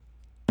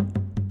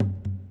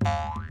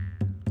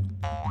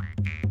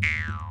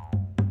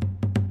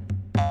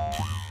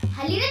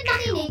Halina't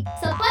makinig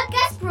sa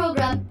podcast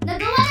program na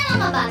gawa ng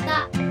mga bata.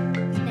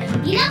 Na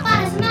hindi lang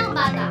para sa mga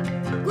bata,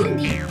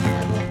 kundi sa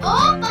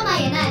buong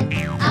pamayanan.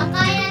 Ang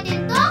Kaya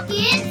Natin To,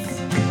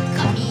 kids!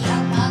 Kami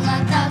ang mga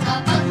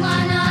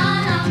tagapagmana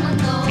ng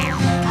mundo.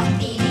 Ang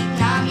tinig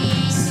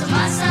namin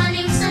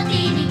sumasaliw sa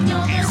tinig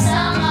nyo.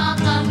 Kasama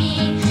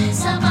kami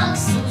sa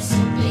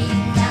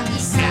pagsusubling ng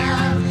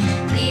isang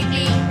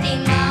libing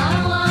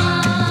tingawa.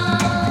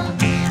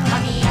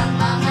 Kami ang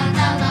mga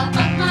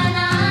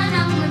tagapagmana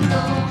ng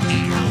mundo.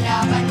 Ang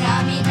laban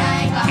namin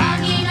ay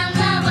bahagi ng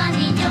laban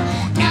ninyo.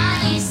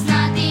 Nais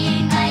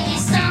natin ay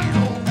isang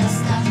bukas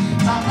na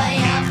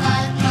papayak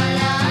at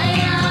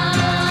malaya.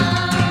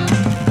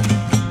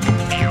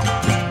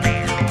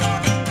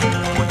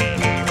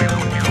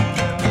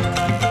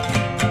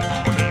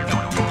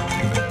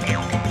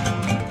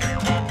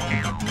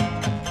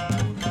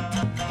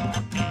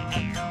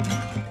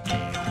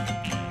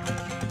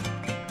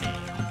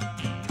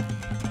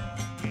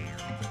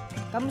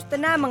 Kamusta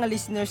na mga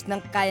listeners ng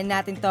Kaya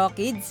Natin To,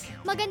 kids?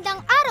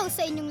 Magandang araw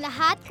sa inyong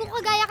lahat. Kung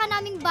kagaya ka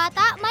naming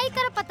bata, may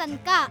karapatan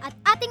ka. At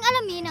ating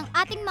alamin ang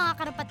ating mga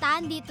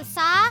karapatan dito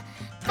sa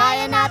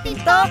Kaya Natin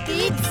To,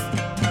 kids!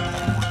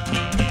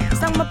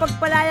 Isang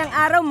mapagpalayang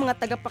araw mga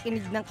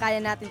tagapakinig ng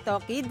Kaya Natin To,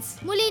 kids.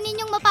 Muli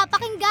ninyong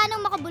mapapakinggan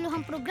ang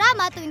makabuluhang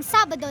programa tuwing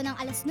Sabado ng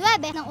alas 9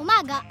 ng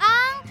umaga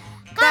ang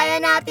Kaya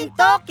Natin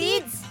To,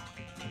 kids!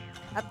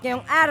 At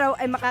ngayong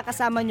araw ay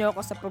makakasama niyo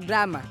ako sa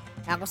programa.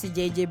 Ako si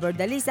JJ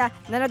Bordalisa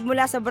na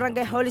nagmula sa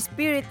Barangay Holy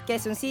Spirit,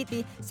 Quezon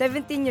City,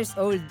 17 years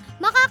old.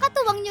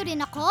 Makakatuwang nyo rin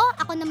ako.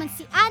 Ako naman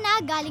si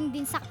Ana, galing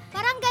din sa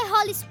Barangay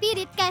Holy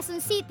Spirit, Quezon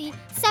City,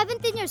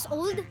 17 years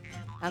old.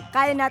 Ang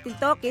Kaya Natin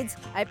To, kids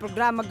ay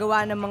programa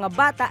gawa ng mga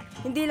bata,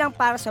 hindi lang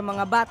para sa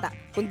mga bata,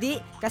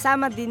 kundi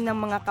kasama din ng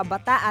mga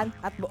kabataan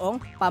at buong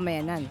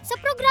pamayanan. Sa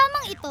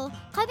programang ito,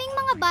 kaming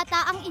mga bata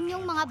ang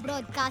inyong mga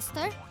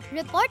broadcaster,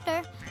 reporter,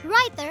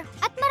 writer,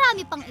 at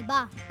marami pang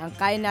iba. Ang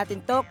Kaya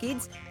Natin To,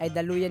 kids ay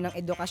daluyan ng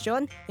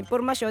edukasyon,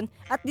 impormasyon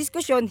at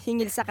diskusyon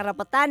hinggil sa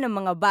karapatan ng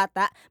mga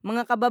bata,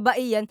 mga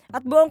kababaihan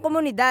at buong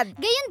komunidad.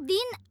 Gayon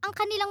din ang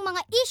kanilang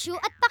mga issue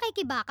at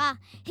pakikibaka.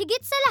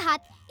 Higit sa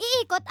lahat,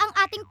 iikot ang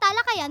ating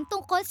talakayan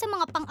tungkol sa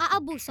mga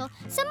pang-aabuso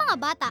sa mga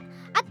bata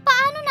at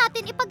paano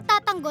natin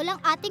ipagtatanggol ang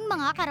ating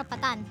mga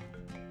karapatan.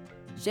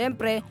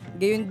 Siyempre,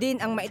 gayon din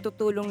ang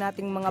maitutulong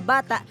nating mga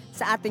bata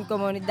sa ating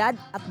komunidad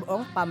at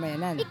buong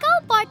pamayanan.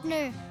 Ikaw,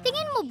 partner,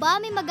 tingin mo ba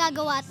may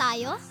magagawa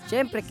tayo?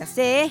 Siyempre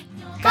kasi,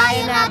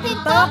 Kaya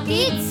Natin To,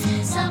 kids!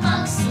 Sa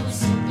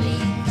pagsusubling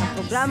ang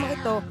programang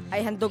ito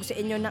ay handog sa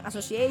inyo ng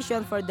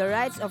Association for the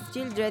Rights of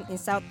Children in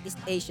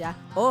Southeast Asia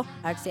o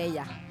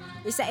ARCEA.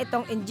 Isa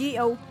itong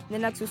NGO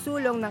na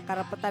nagsusulong ng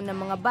karapatan ng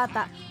mga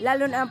bata,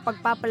 lalo na ang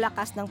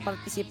pagpapalakas ng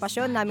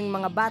partisipasyon naming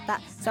mga bata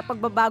sa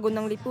pagbabago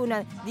ng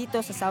lipunan dito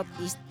sa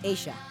Southeast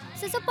Asia.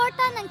 Sa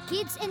suporta ng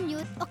Kids and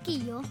Youth o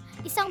Kiyo,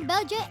 isang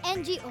Belgian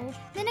NGO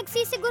na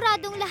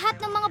nagsisiguradong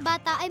lahat ng mga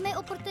bata ay may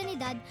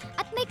oportunidad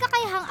at may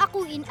kakayahang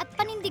akuin at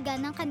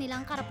panindigan ng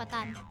kanilang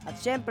karapatan. At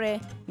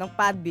syempre, ng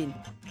Podbean.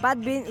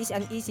 Podbean is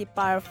an easy,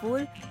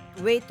 powerful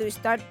way to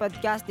start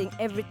podcasting,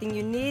 everything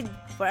you need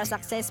for a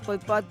successful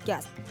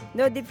podcast.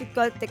 No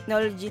difficult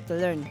technology to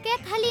learn.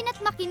 Kaya't halina't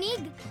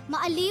makinig,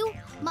 maaliw,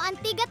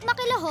 maantig at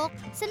makilahok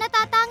sa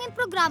natatanging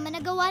programa na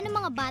gawa ng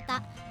mga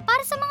bata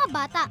para sa mga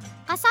bata,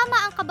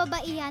 kasama ang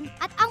kababaihan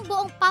at ang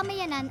buong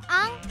pamayanan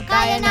ang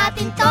Kaya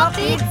Natin To,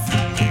 kids!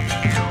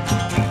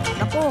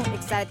 Naku,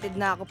 excited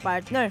na ako,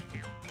 partner.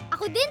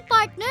 Ako din,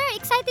 partner!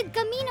 Excited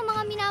kami ng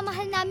mga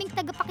minamahal naming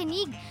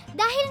tagapakinig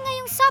dahil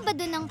ngayong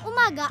Sabado ng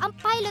umaga ang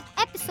pilot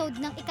episode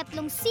ng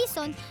 2nd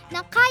season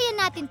ng Kaya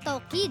Natin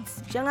To, kids.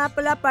 Siya nga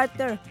pala,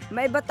 partner,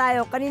 maiba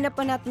tayo, kanina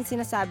pa natin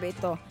sinasabi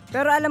ito.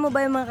 Pero alam mo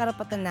ba yung mga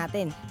karapatan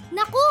natin?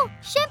 Naku,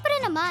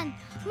 syempre naman!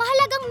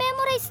 Mahalagang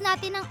memorize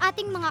natin ang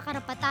ating mga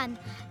karapatan.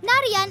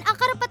 Nariyan ang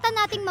karapatan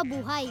nating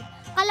mabuhay.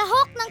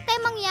 Kalahok ng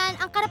temang yan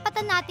ang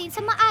karapatan natin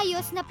sa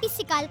maayos na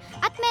physical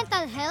at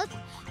mental health,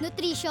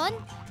 nutrition,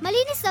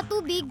 malinis na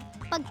tubig,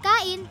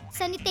 pagkain,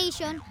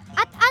 sanitation,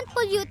 at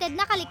unpolluted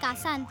na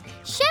kalikasan.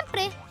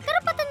 Siyempre,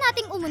 karapatan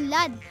nating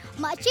umunlad.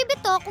 Ma-achieve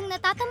ito kung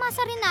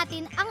natatamasa rin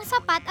natin ang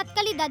sapat at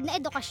kalidad na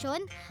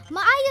edukasyon,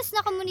 maayos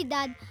na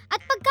komunidad,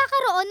 at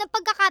pagkakaroon ng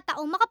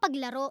pagkakataong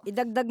makapaglaro.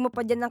 Idagdag mo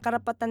pa dyan ang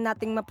karapatan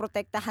nating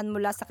maprotektahan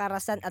mula sa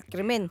karahasan at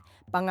krimen,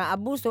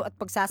 pang-aabuso at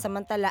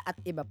pagsasamantala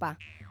at iba pa.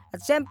 At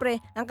syempre,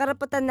 ang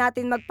karapatan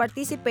natin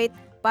mag-participate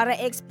para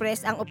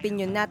i-express ang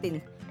opinion natin,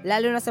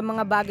 lalo na sa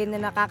mga bagay na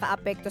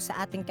nakakaapekto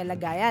sa ating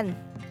kalagayan.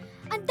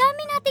 Ang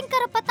dami nating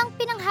karapatang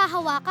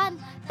pinanghahawakan,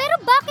 pero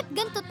bakit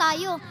ganito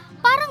tayo?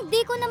 Parang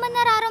di ko naman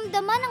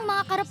nararamdaman ang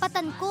mga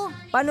karapatan ko.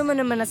 Paano mo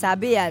naman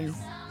nasabi yan?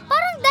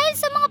 Parang dahil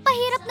sa mga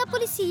pahirap na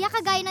pulisiya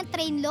kagaya ng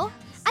train law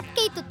at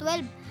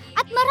K-12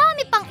 at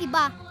marami pang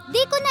iba,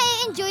 di ko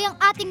na-enjoy ang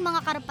ating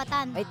mga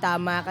karapatan. Ay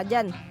tama ka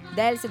dyan.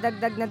 Dahil sa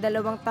dagdag na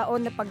 2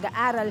 taon na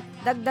pag-aaral,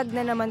 dagdag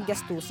na naman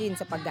gastusin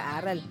sa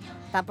pag-aaral.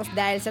 Tapos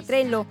dahil sa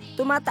train law,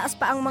 tumataas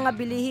pa ang mga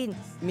bilihin.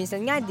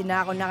 Minsan nga, hindi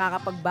na ako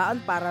nakakapagbaon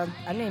para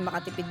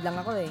makatipid lang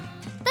ako eh.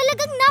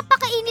 Talagang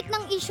napakainit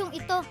ng isyong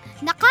ito.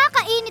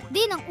 Nakakainit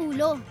din ang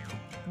ulo.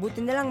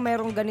 Buti na lang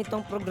mayroong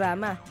ganitong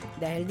programa.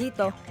 Dahil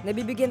dito,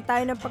 nabibigyan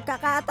tayo ng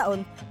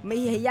pagkakataon,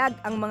 mahihiyag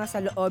ang mga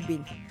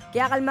saloobin.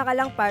 Kaya kalma ka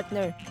lang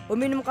partner,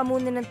 uminom ka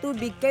muna ng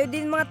tubig, kayo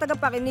din mga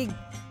tagapakinig.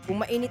 Kung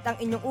mainit ang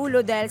inyong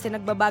ulo dahil sa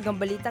nagbabagang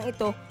balitang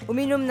ito,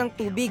 uminom ng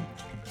tubig.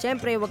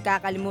 Siyempre, huwag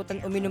kakalimutan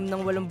uminom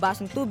ng 8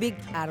 basong tubig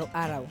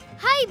araw-araw.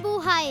 Hay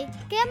buhay!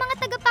 Kaya mga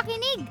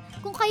tagapakinig,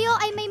 kung kayo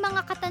ay may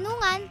mga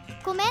katanungan,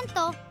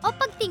 komento o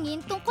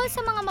pagtingin tungkol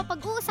sa mga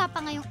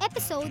mapag-uusapan ngayong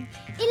episode,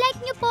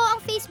 ilike nyo po ang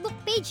Facebook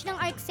page ng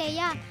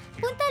Arksaya.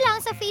 Punta lang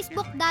sa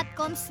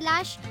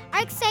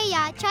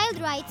facebook.com/Arksaya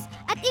Child Rights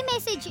at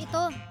i-message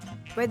ito.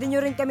 Pwede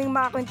nyo rin kaming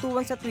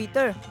makakwentuhan sa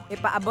Twitter.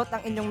 Ipaabot ang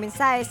inyong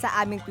mensahe sa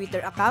aming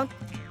Twitter account.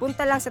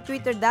 Punta lang sa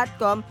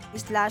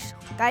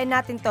twitter.com/Kaya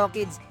Natin To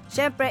Kids.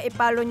 Siyempre,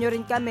 ipollow nyo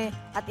rin kami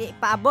at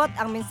ipaabot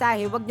ang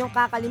mensahe. Huwag nyong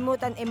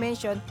kakalimutan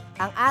i-mention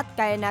ang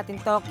 @Kaya Natin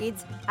To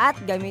Kids at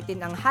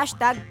gamitin ang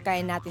hashtag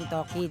Kaya Natin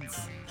To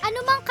Kids.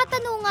 Anumang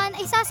katanungan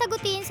ay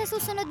sasagutin sa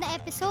susunod na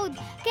episode.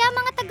 Kaya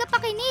mga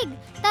tagapakinig,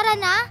 tara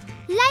na,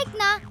 like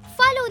na,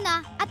 follow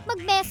na, at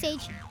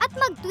mag-message at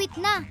mag-tweet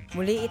na.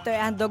 Muli ito ay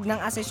handog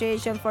ng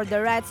Association for the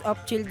Rights of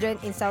Children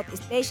in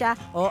Southeast Asia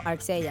o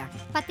Arksaya.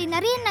 Pati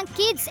na rin ng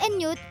Kids and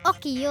Youth o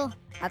Kiyo.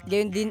 At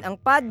gayon din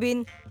ang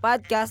Podbean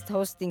podcast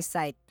hosting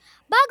site.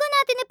 Bago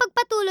natin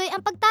ipagpatuloy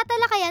ang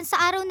pagtatalakayan sa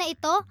araw na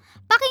ito,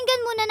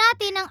 pakinggan muna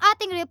natin ang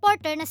ating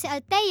reporter na si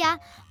Althea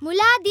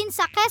mula din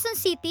sa Quezon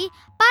City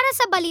para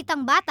sa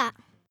Balitang Bata.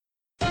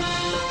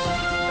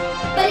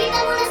 Balita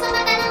muna sa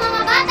mata ng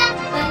mga bata,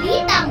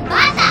 Balitang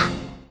Bata!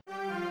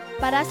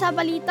 Para sa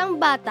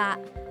Balitang Bata,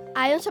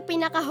 ayon sa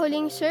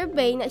pinakahuling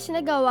survey na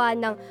isinagawa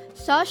ng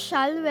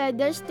Social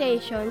Weather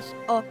Stations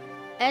o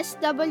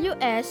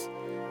SWS,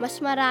 mas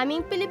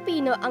maraming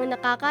Pilipino ang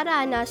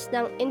nakakaranas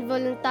ng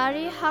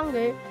involuntary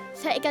hunger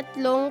sa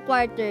ikatlong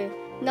quarter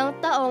ng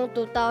taong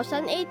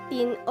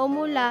 2018 o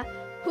mula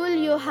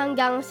Hulyo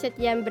hanggang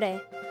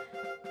Setyembre.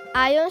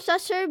 Ayon sa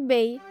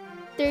survey,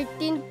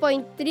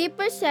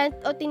 13.3%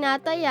 o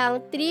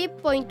tinatayang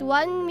 3.1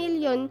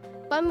 milyon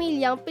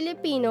pamilyang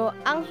Pilipino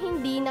ang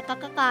hindi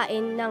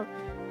nakakakain ng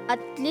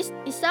at least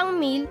isang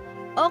meal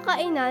o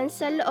kainan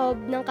sa loob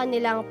ng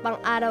kanilang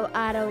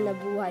pang-araw-araw na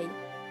buhay.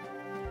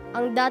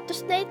 Ang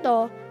datos na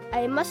ito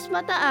ay mas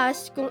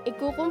mataas kung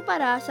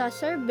ikukumpara sa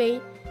survey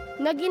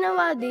na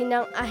ginawa din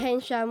ng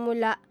ahensya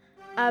mula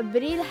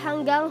Abril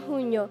hanggang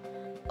Hunyo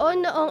o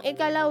noong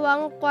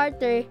ikalawang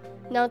quarter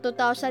ng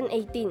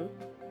 2018.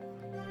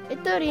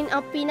 Ito rin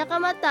ang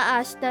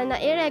pinakamataas na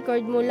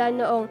nai-record mula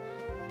noong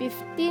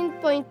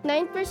 15.9%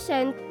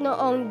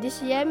 noong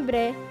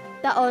Disyembre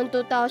taon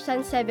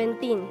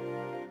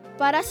 2017.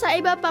 Para sa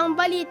iba pang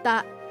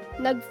balita,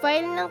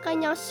 nag-file ng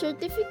kanyang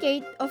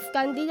Certificate of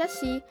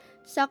Candidacy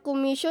sa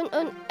Commission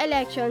on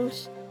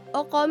Elections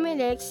o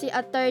COMELEC si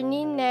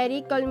Attorney Nery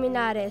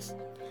Colmenares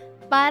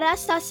para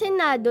sa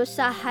Senado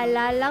sa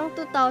halalang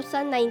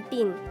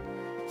 2019.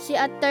 Si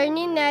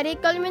Attorney Nery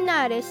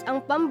Colmenares ang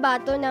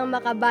pambato ng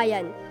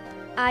makabayan.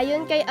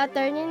 Ayon kay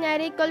Attorney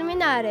Nery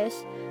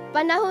Colmenares,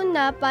 panahon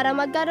na para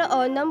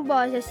magkaroon ng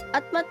boses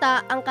at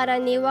mata ang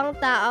karaniwang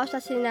tao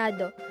sa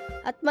Senado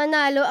at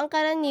manalo ang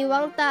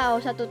karaniwang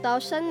tao sa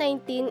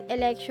 2019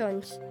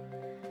 elections.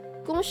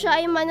 Kung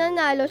siya ay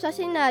mananalo sa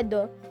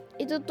Senado,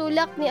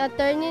 itutulak ni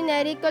Attorney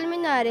Nery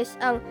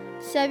Colmenares ang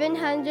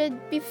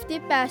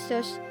 750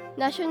 pesos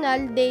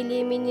National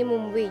Daily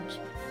Minimum Wage,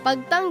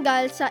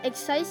 pagtanggal sa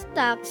excise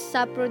tax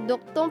sa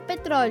produktong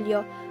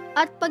petrolyo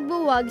at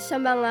pagbuwag sa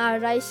mga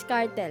rice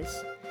cartels.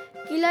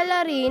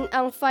 Kilala rin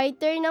ang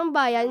fighter ng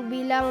bayan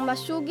bilang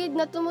masugid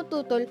na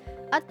tumututol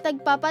at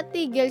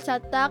nagpapatigil sa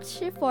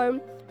tax reform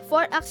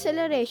for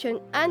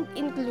Acceleration and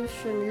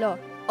Inclusion Law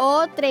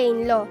o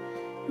TRAIN Law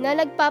na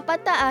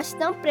nagpapataas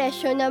ng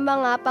presyo ng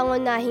mga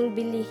pangunahing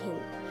bilihin.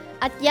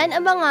 At yan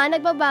ang mga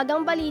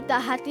nagbabagang balita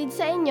hatid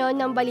sa inyo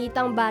ng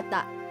Balitang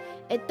Bata.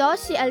 Ito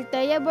si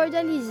Althea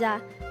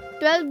Bordaliza,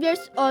 12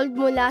 years old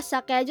mula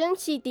sa Quezon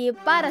City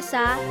para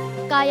sa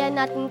Kaya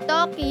Natin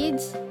To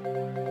Kids.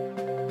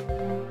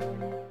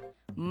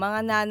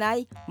 Mga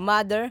nanay,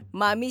 mother,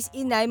 mommies,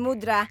 inay,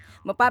 mudra,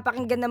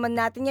 mapapakinggan naman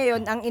natin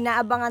ngayon ang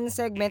inaabangan ng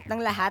segment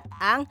ng lahat,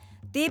 ang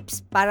tips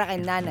para kay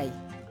nanay.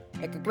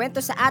 Ikukwento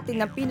sa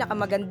atin ng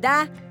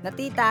pinakamaganda na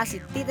tita, si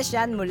Tita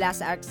Sian mula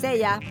sa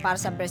Arksaya para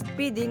sa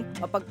breastfeeding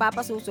o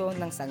pagpapasuso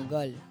ng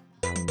sanggol.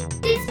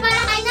 Tips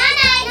para kay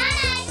nanay!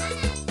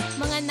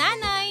 Mga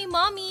nanay,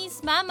 mommies,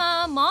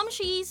 mama,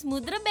 momshies,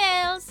 mudra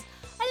bells,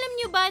 alam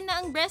nyo ba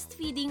na ang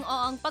breastfeeding o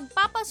ang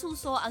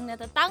pagpapasuso ang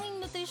natatanging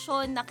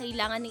nutrisyon na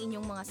kailangan ng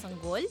inyong mga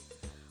sanggol?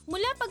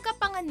 Mula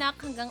pagkapanganak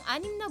hanggang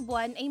 6 na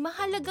buwan ay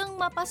mahalagang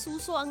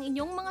mapasuso ang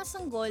inyong mga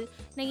sanggol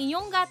ng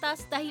inyong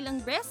gatas dahil ang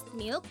breast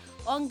milk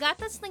o ang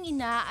gatas ng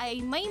ina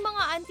ay may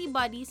mga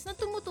antibodies na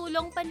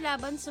tumutulong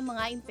panlaban sa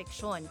mga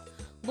infeksyon.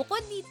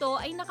 Bukod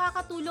dito ay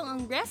nakakatulong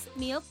ang breast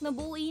milk na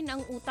buuin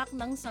ang utak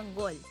ng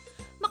sanggol.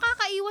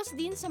 Makakaiwas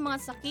din sa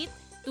mga sakit,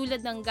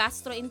 tulad ng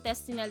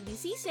gastrointestinal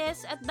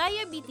diseases at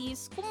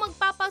diabetes kung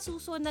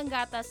magpapasuso ng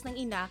gatas ng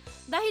ina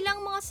dahil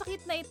ang mga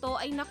sakit na ito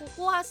ay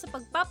nakukuha sa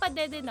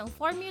pagpapadede ng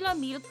formula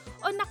milk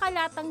o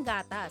nakalatang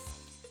gatas.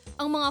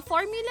 Ang mga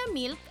formula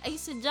milk ay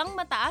sadyang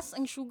mataas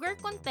ang sugar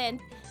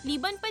content,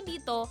 liban pa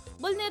dito,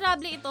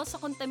 vulnerable ito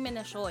sa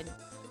kontaminasyon.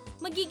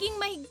 Magiging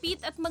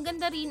mahigpit at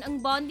maganda rin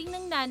ang bonding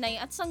ng nanay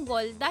at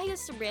sanggol dahil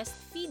sa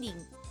breastfeeding.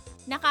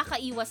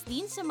 Nakakaiwas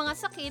din sa mga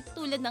sakit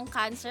tulad ng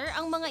cancer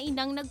ang mga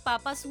inang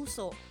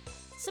nagpapasuso.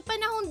 Sa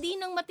panahon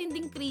din ng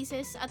matinding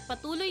krisis at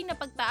patuloy na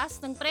pagtaas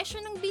ng presyo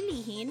ng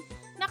bilihin,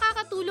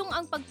 nakakatulong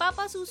ang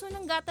pagpapasuso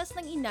ng gatas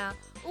ng ina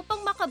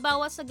upang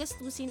makabawas sa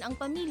gastusin ang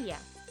pamilya.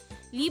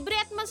 Libre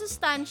at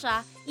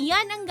masustansya,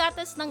 iyan ang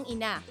gatas ng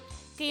ina.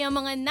 Kaya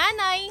mga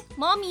nanay,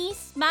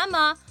 mommies,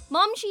 mama,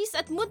 momshies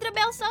at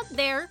mudrabels out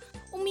there,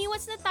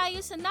 umiwas na tayo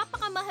sa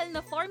napakamahal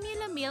na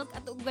formula milk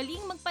at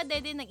ugaling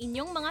magpadede ng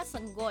inyong mga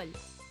sanggol.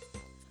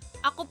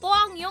 Ako po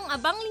ang iyong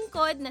abang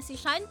lingkod na si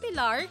Sean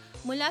Pilar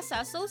mula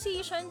sa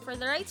Association for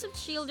the Rights of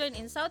Children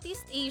in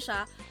Southeast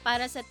Asia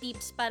para sa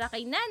tips para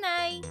kay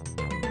nanay.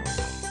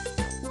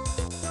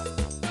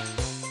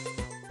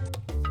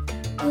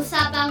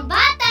 Usapang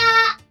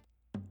Bata!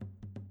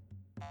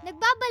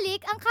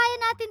 Nagbabalik ang Kaya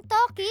Natin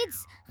To,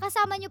 kids!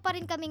 Kasama niyo pa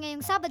rin kami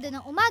ngayong Sabado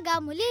ng umaga.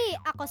 Muli,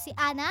 ako si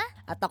Ana.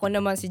 At ako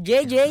naman si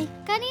JJ.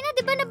 Kanina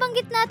di ba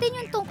nabanggit natin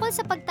yung tungkol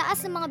sa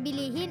pagtaas ng mga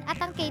bilihin at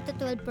ang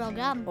K-12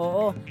 program?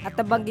 Oo, at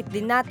nabanggit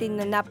din natin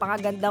na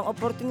napakagandang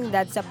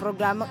oportunidad sa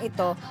programang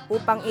ito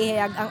upang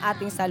ihayag ang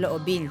ating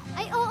saloobin.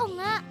 Ay oo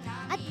nga,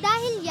 at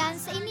dahil yan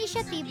sa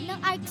initiative ng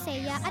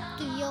ARCSEA at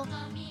Kiyo.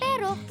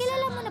 Pero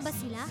kilala mo na ba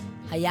sila?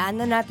 Hayaan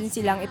na natin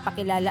silang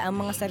ipakilala ang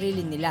mga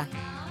sarili nila.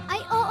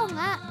 Ay oo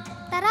nga,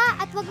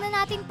 tara at wag na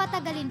nating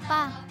patagalin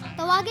pa.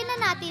 Tawagin na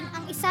natin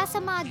ang isa sa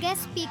mga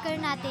guest speaker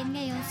natin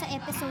ngayon sa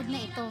episode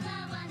na ito.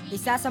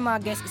 Isa sa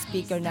mga guest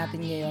speaker natin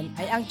ngayon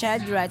ay ang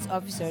Child Rights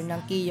Officer ng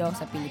Kiyo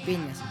sa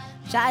Pilipinas.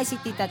 Siya ay si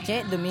Tita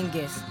Che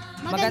Dominguez.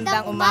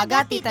 Magandang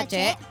umaga, Tita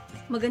Che.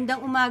 Magandang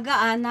umaga,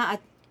 Ana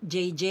at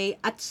JJ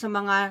at sa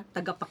mga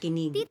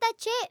tagapakinig. Tita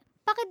Che,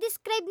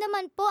 pakidescribe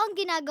naman po ang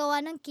ginagawa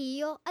ng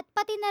Kiyo at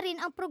pati na rin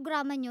ang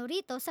programa nyo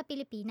rito sa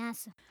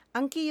Pilipinas.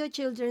 Ang Kiyo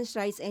Children's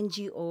Rights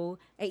NGO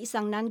ay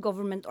isang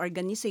non-government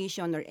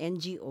organization or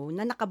NGO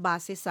na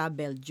nakabase sa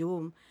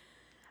Belgium.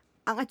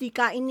 Ang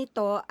adhikain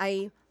nito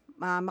ay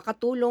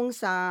makatulong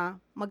sa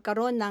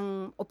magkaroon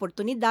ng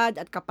oportunidad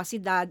at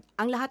kapasidad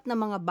ang lahat ng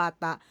mga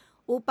bata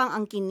upang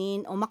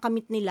angkinin o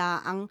makamit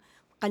nila ang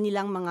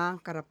kanilang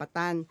mga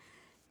karapatan.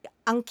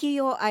 Ang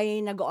Kiyo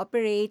ay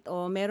nag-ooperate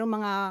o merong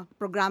mga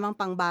programang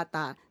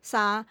pangbata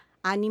sa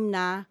 6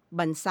 na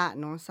bansa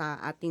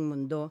sa ating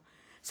mundo.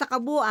 Sa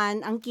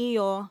kabuuan, ang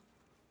Kiyo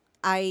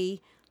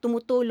ay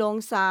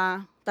tumutulong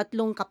sa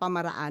 3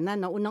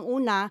 kapamaraanan.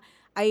 Unang-una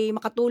ay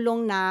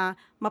makatulong na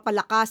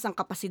mapalakas ang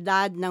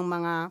kapasidad ng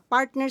mga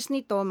partners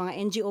nito, mga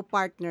NGO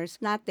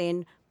partners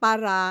natin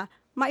para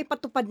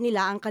maipatupad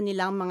nila ang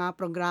kanilang mga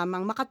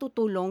programang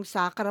makatutulong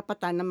sa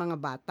karapatan ng mga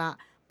bata.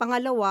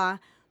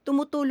 Pangalawa,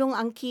 tumutulong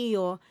ang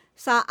Kiyo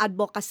sa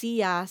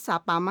advokasya sa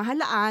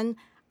pamahalaan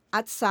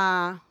at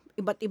sa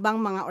iba't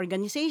ibang mga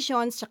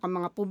organizations at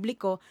mga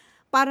publiko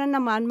para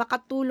naman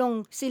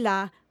makatulong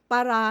sila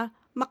para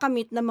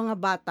makamit ng mga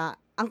bata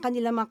ang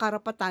kanilang mga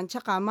karapatan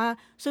tsaka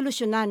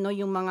masolusyonan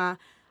yung mga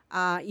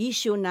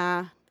issue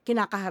na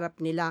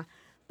kinakaharap nila.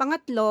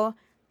 Pangatlo,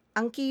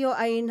 ang Kiyo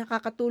ay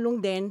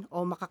nakakatulong din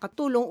o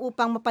makakatulong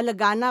upang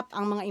mapalaganap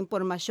ang mga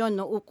impormasyon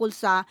ukol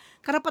sa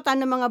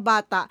karapatan ng mga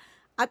bata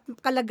at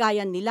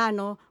kalagayan nila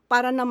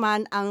para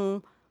naman ang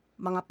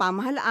mga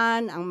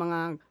pamahalaan, ang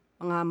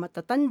mga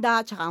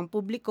matatanda tsaka ang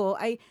publiko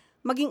ay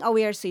maging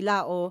aware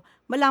sila o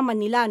malaman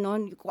nila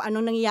kung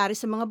ano nangyayari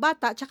sa mga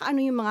bata tsaka ano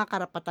yung mga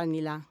karapatan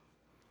nila.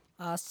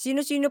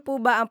 Sino-sino po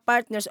ba ang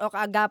partners o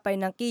kaagapay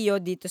ng Kiyo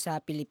dito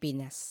sa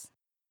Pilipinas?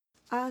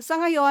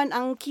 Sa ngayon,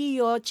 ang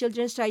Kiyo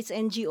Children's Rights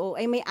NGO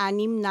ay may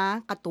 6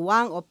 na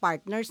katuwang o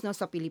partners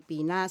sa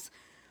Pilipinas.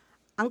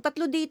 Ang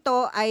 3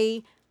 dito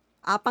ay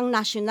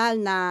pang-national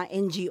na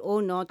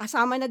NGO.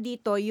 Kasama na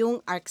dito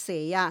yung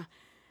ARCSEA,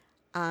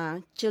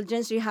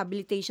 Children's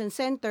Rehabilitation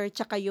Center,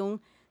 tsaka yung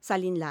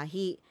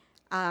Salinlahi.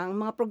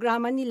 Ang mga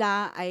programa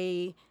nila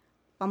ay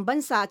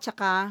pambansa at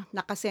saka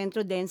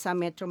nakasentro din sa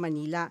Metro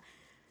Manila.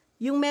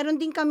 Yung meron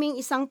din kaming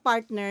isang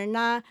partner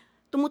na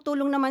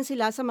tumutulong naman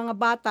sila sa mga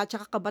bata at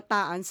saka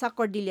kabataan sa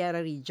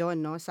Cordillera Region,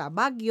 sa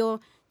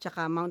Baguio,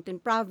 tsaka Mountain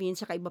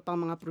Province, tsaka iba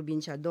pang mga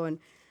probinsya doon.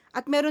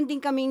 At meron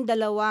din kaming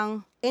 2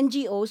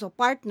 NGOs o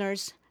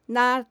partners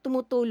na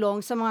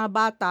tumutulong sa mga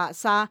bata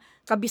sa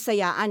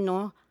Kabisayaan,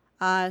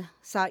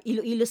 sa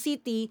Iloilo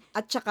City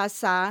at saka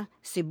sa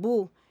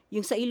Cebu.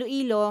 Yung sa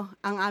Iloilo,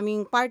 ang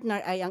aming partner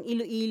ay ang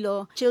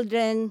Iloilo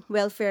Children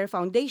Welfare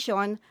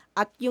Foundation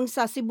at yung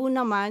sa Cebu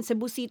naman,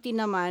 Cebu City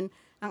naman,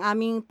 ang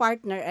aming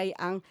partner ay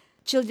ang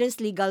Children's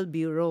Legal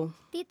Bureau.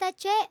 Tita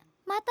Che,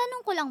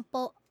 matanong ko lang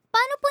po,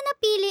 paano po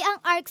napili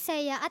ang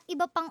ARCSEA at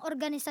iba pang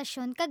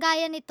organisasyon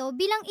kagaya nito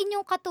bilang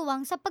inyong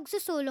katuwang sa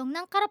pagsusulong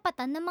ng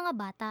karapatan ng mga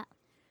bata?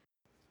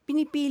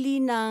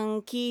 pinipili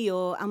ng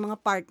Kiyo ang mga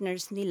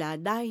partners nila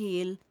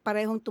dahil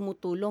parehong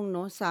tumutulong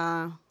no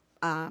sa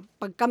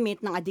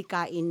pagkamit ng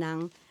adhikain ng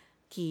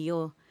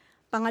Kiyo.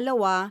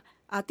 Pangalawa,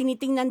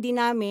 tinitingnan din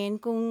namin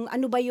kung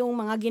ano ba yung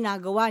mga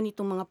ginagawa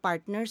nitong mga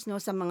partners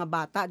no sa mga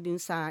bata dun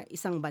sa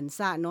isang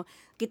bansa no.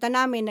 Kita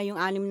namin na yung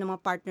 6 na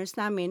mga partners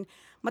namin,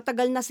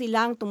 matagal na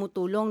silang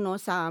tumutulong no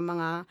sa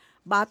mga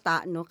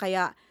bata no.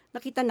 Kaya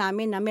nakita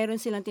namin na meron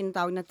silang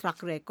tinatawag na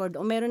track record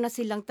o meron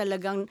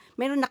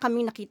na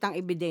kaming nakitang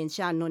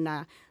ebidensya no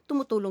na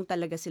tumutulong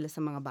talaga sila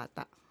sa mga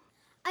bata.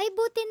 Ay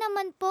buti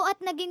naman po at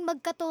naging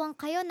magkatuwang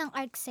kayo ng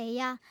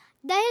ARCSEA.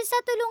 Dahil sa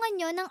tulungan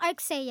nyo ng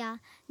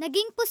ARCSEA,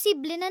 naging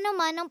posible na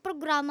naman ang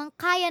programang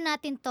Kaya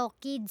Natin To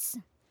Kids.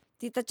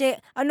 Tita Che,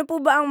 ano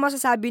po ba ang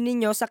masasabi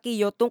ninyo sa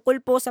Kiyo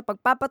tungkol po sa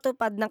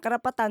pagpapatupad ng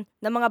karapatan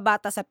ng mga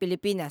bata sa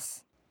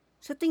Pilipinas?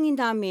 Sa tingin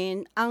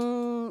namin, ang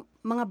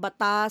mga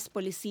batas,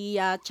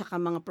 polisiya, tsaka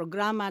mga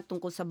programa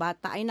tungkol sa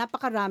bata ay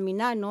napakarami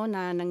na no,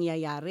 na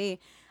nangyayari.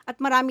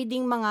 At marami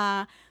ding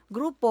mga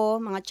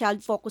grupo, mga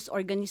child-focused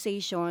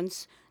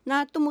organizations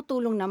na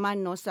tumutulong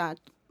naman no, sa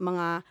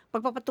mga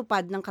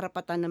pagpapatupad ng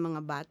karapatan ng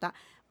mga bata.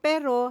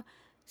 Pero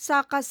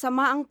sa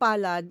kasamaang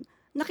palad,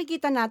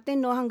 nakikita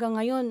natin no hanggang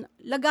ngayon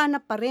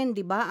laganap pa rin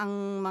 'di ba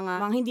ang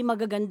mga hindi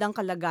magagandang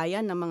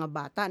kalagayan ng mga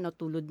bata no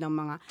tulad ng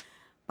mga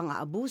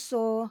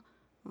pang-aabuso,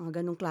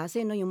 mga ganong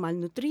klase no yung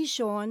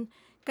malnutrition.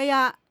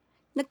 Kaya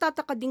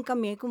nagtataka din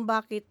kami kung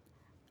bakit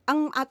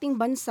ang ating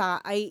bansa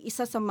ay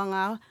isa sa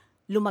mga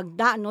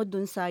lumagda no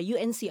dun sa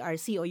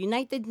UNCRC o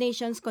United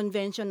Nations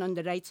Convention on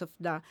the Rights of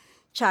the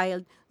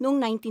Child noong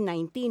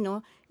 1990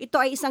 no.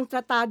 Ito ay isang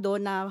tratado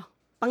na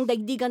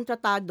pangdaigdigang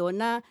tratado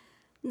na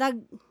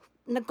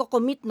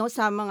nagko-commit no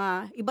sa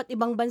mga iba't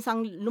ibang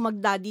bansang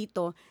lumagda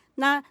dito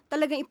na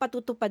talagang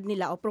ipatutupad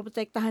nila o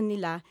protektahan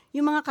nila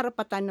yung mga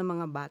karapatan ng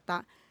mga bata.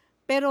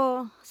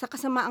 Pero sa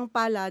kasamaang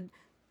palad,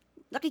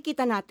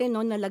 nakikita natin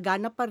no na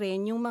laganap pa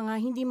rin yung mga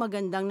hindi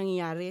magandang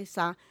nangyayari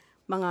sa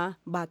mga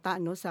bata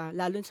no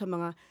lalo sa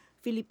mga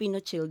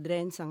Filipino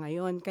children sa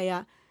ngayon.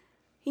 Kaya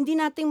hindi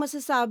natin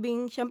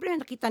masasabing, syempre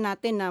nakita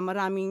natin na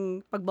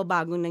maraming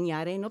pagbabagong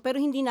nangyari no,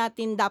 pero hindi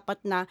natin dapat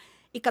na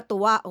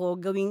ikatuwa o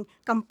gawing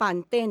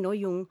kampante no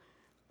yung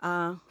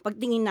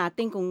pagtingin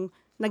natin kung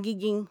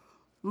nagiging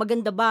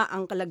maganda ba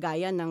ang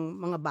kalagayan ng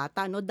mga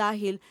bata no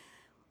dahil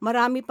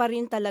marami pa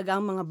rin talagang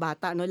mga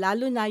bata no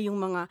lalo na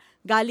yung mga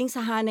galing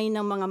sa hanay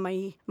ng mga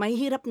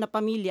mahihirap na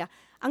pamilya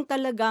ang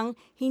talagang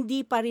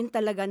hindi pa rin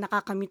talaga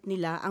nakakamit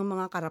nila ang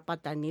mga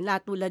karapatan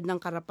nila tulad ng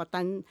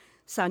karapatan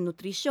sa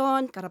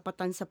nutrisyon,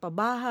 karapatan sa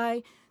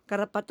pabahay,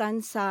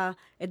 karapatan sa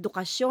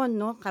edukasyon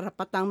no,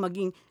 karapatang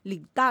maging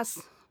ligtas.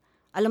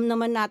 Alam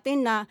naman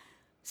natin na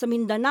sa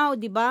Mindanao,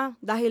 'di ba?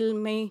 Dahil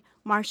may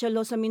martial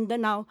law sa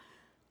Mindanao,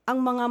 ang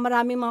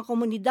maraming mga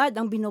komunidad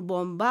ang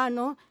binobomba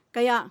no.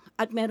 Kaya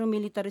at merong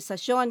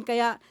militarisasyon.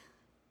 Kaya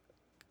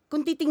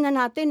kung titingnan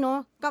natin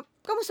no,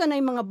 kamusta na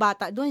yung mga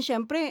bata doon?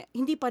 Syempre,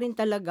 hindi pa rin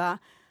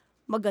talaga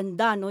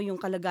maganda no yung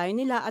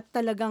kalagayan nila at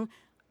talagang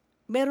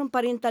meron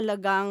pa rin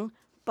talagang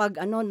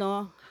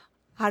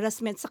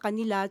harassment sa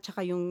kanila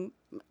tsaka yung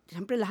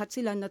syempre lahat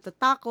sila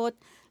natatakot,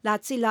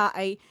 lahat sila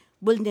ay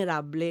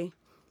vulnerable.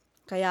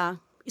 Kaya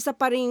isa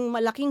pa ring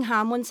malaking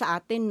hamon sa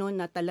atin no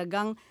na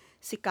talagang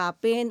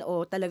sikapin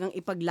o talagang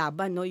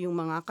ipaglaban no yung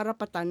mga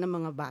karapatan ng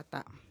mga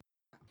bata.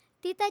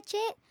 Tita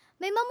Che,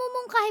 may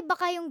mamumungkahi ba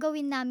kayong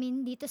gawin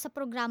namin dito sa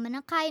programa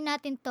ng Kaya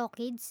Natin To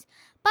Kids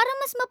para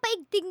mas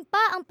mapaigting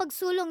pa ang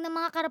pagsulong ng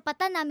mga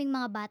karapatan naming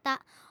mga bata?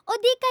 O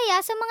di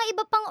kaya sa mga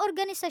iba pang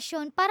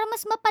organisasyon para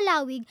mas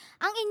mapalawig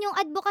ang inyong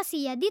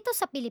advokasya dito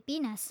sa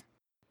Pilipinas?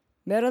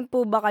 Meron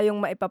po ba kayong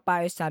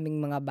maipapayo sa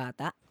aming mga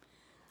bata?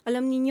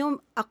 Alam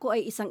niyo, ako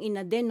ay isang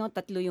ina din no,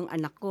 3 yung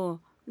anak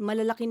ko.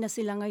 Malalaki na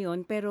sila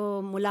ngayon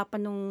pero mula pa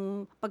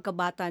nung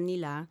pagkabata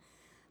nila,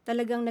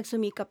 talagang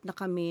nagsumikap na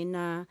kami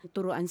na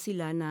turuan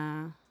sila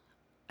na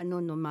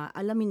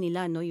alamin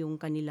nila no yung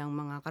kanilang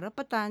mga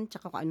karapatan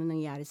tsaka kung ano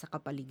nangyari sa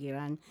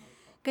kapaligiran.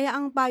 Kaya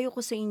ang payo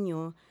ko sa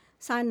inyo,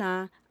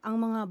 sana ang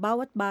mga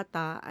bawat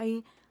bata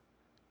ay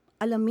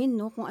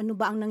alamin no kung ano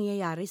ba ang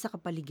nangyayari sa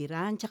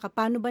kapaligiran tsaka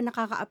paano ba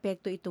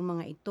nakakaapekto itong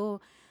mga ito.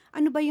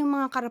 Ano ba yung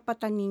mga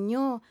karapatan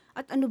ninyo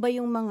at ano ba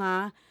yung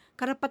mga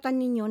karapatan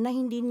ninyo na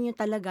hindi niyo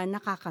talaga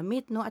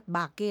nakakamit no at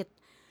bakit?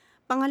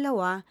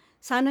 Pangalawa,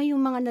 sana yung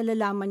mga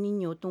nalalaman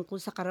ninyo tungkol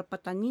sa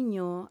karapatan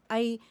ninyo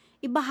ay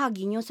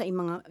ibahagi nyo sa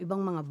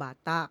ibang mga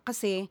bata.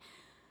 Kasi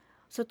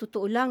sa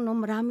totoo lang, no,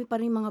 marami pa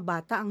rin mga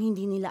bata ang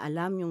hindi nila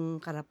alam yung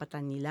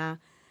karapatan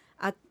nila.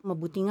 At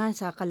mabuti nga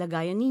sa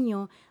kalagayan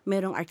ninyo,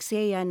 merong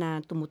ARCSEA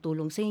na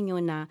tumutulong sa inyo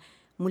na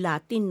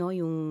mulatin no,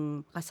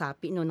 yung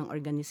kasapi no, ng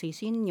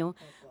organization nyo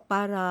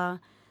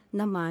para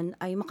naman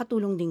ay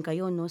makatulong din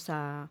kayo no,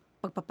 sa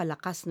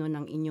pagpapalakas no,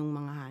 ng inyong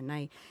mga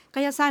hanay.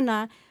 Kaya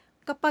sana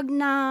kapag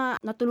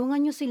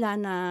natulungan nyo sila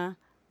na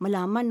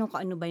malaman no,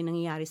 kung ano ba yung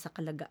nangyayari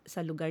sa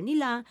lugar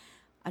nila,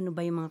 ano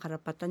ba yung mga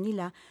karapatan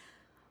nila,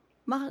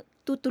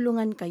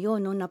 matutulungan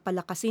kayo no, na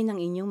palakasin ang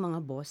inyong mga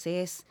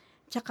boses.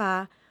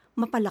 Tsaka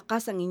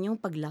mapalakas ang inyong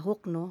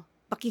paglahok, no,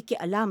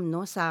 pakikialam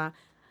no, sa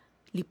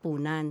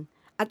lipunan.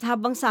 At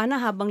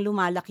habang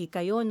lumalaki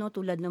kayo, no,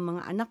 tulad ng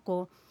mga anak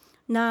ko,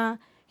 na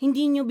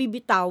hindi nyo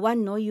bibitawan,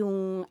 no,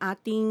 yung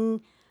ating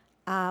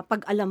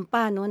pag-alam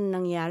pa, no, na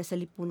nangyayari sa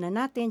lipunan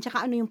natin,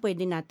 tsaka ano yung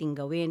pwede nating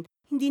gawin.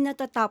 Hindi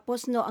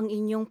natatapos, no, ang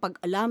inyong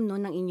pag-alam, no,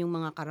 ng inyong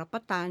mga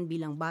karapatan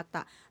bilang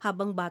bata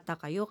habang bata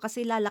kayo,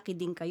 kasi lalaki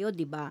din kayo,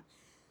 di ba?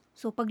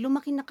 So pag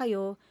lumaki na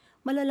kayo,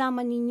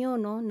 malalaman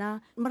ninyo, no, na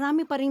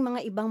marami pa ring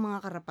mga ibang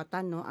mga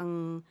karapatan, no,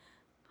 ang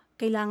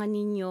kailangan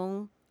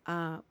ninyong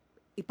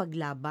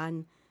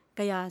ipaglaban.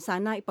 Kaya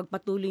sana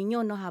ipagpatuloy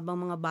nyo, no,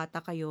 habang mga bata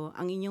kayo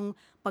ang inyong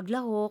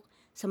paglahok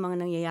sa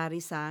mga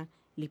nangyayari sa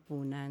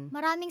lipunan.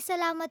 Maraming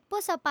salamat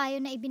po sa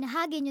payo na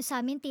ibinahagi niyo sa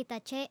amin,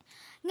 Tita Che.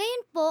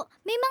 Ngayon po,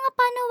 may mga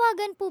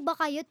panawagan po ba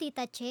kayo,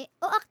 Tita Che,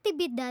 o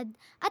aktibidad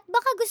at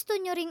baka gusto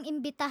niyo ring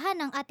imbitahan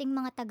ang ating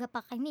mga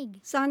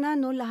tagapakinig? Sana,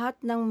 no, lahat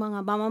ng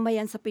mga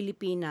mamamayan sa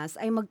Pilipinas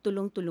ay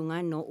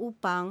magtulong-tulungan, no,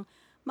 upang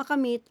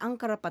makamit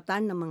ang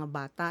karapatan ng mga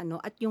bata, no,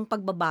 at yung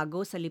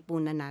pagbabago sa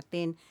lipunan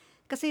natin.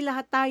 Kasi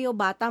lahat tayo,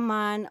 bata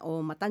man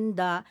o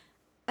matanda,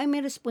 ay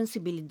may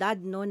responsibilidad,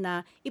 no,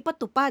 na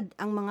ipatupad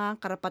ang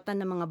mga karapatan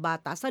ng mga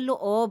bata sa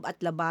loob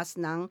at labas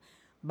ng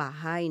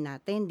bahay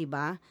natin, di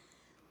ba?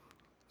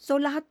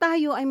 So lahat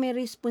tayo ay may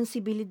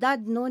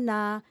responsibilidad, no,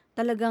 na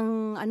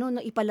talagang no,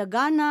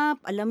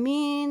 ipalaganap,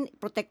 alamin,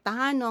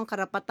 protektahan, no, ang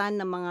karapatan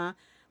ng mga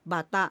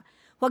bata.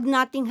 Huwag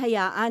nating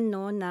hayaan,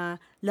 no, na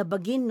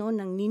labagin, no,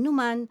 ng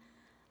ninuman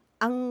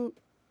ang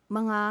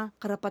mga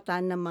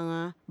karapatan ng mga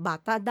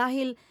bata,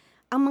 dahil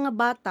ang mga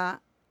bata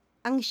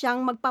ang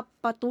siyang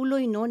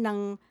magpapatuloy, no,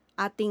 ng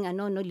ating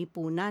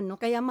lipunan,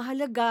 no. Kaya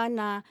mahalaga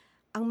na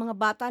ang mga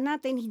bata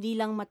natin hindi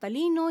lang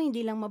matalino,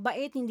 hindi lang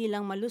mabait, hindi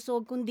lang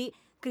malusog, kundi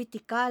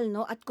kritikal,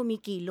 no, at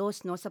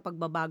kumikilos, no, sa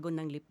pagbabago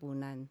ng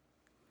lipunan.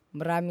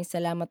 Maraming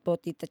salamat po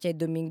Tita Che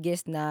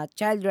Dominguez na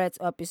Child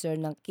Rights Officer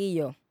ng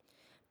Kiyo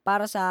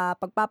para sa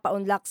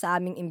pagpapaunlak sa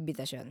aming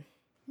imbitasyon.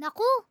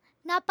 Naku,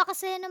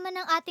 napakasaya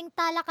naman ng ating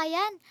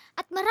talakayan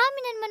at marami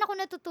na naman ako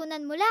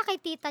natutunan mula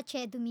kay Tita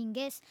Che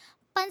Dominguez.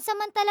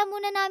 Pansamantala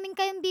muna namin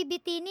kayong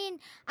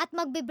bibitinin at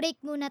magbe-break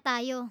muna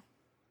tayo.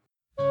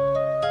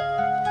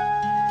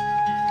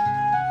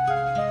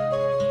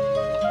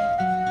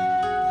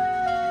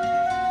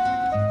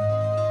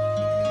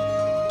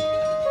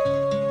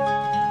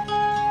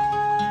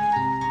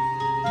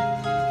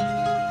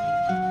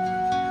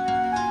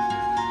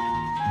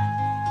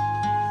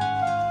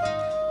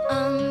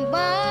 Ang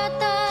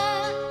bata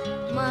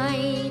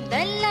may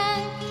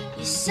dalang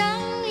isang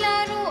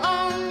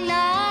laruang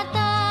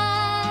lata,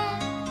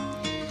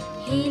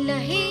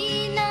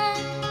 hila-hila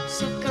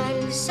sa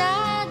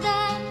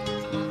kalsada,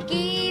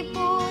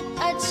 makipot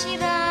at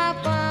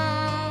sirapa,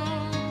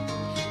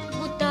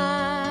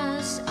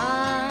 butas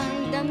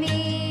ang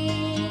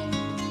damit,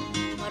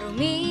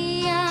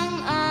 marumi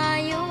ang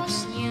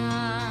ayos niya,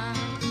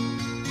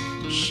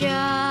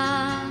 siya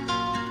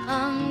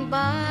ang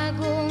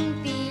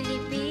bagong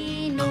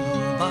Pilipino.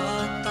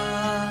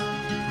 Bata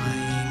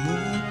may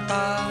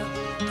muta,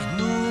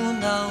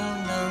 tinunaw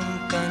ng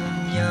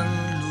kanyang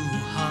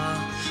luha,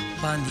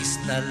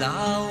 panis na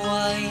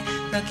laway,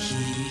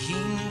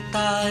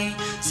 naghihintay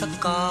sa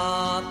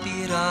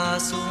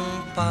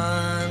kapirasong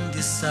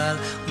pandesal.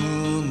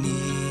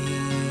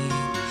 Ngunit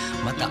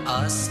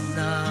mataas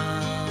na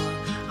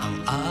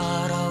ang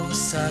araw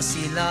sa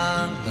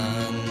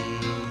silangan,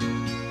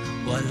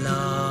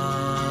 wala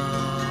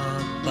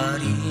pa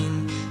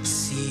rin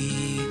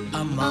si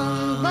Ama.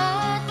 Ang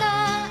bata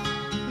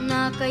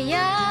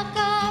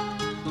nakayakap,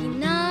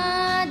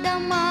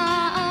 dinadama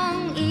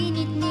ang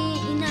init ni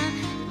ina.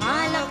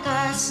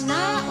 Malakas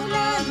na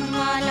ulan,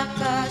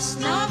 malakas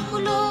na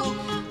kulog,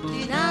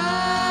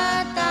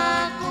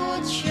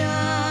 tinatakot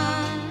siya.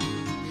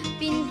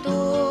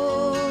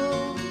 Pinto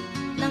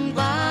ng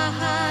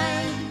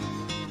bahay,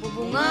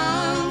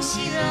 bubungang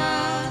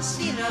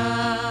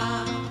sira-sira.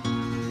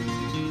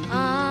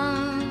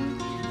 Ang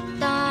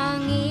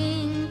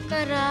tanging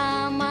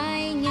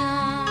karamay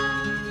niya,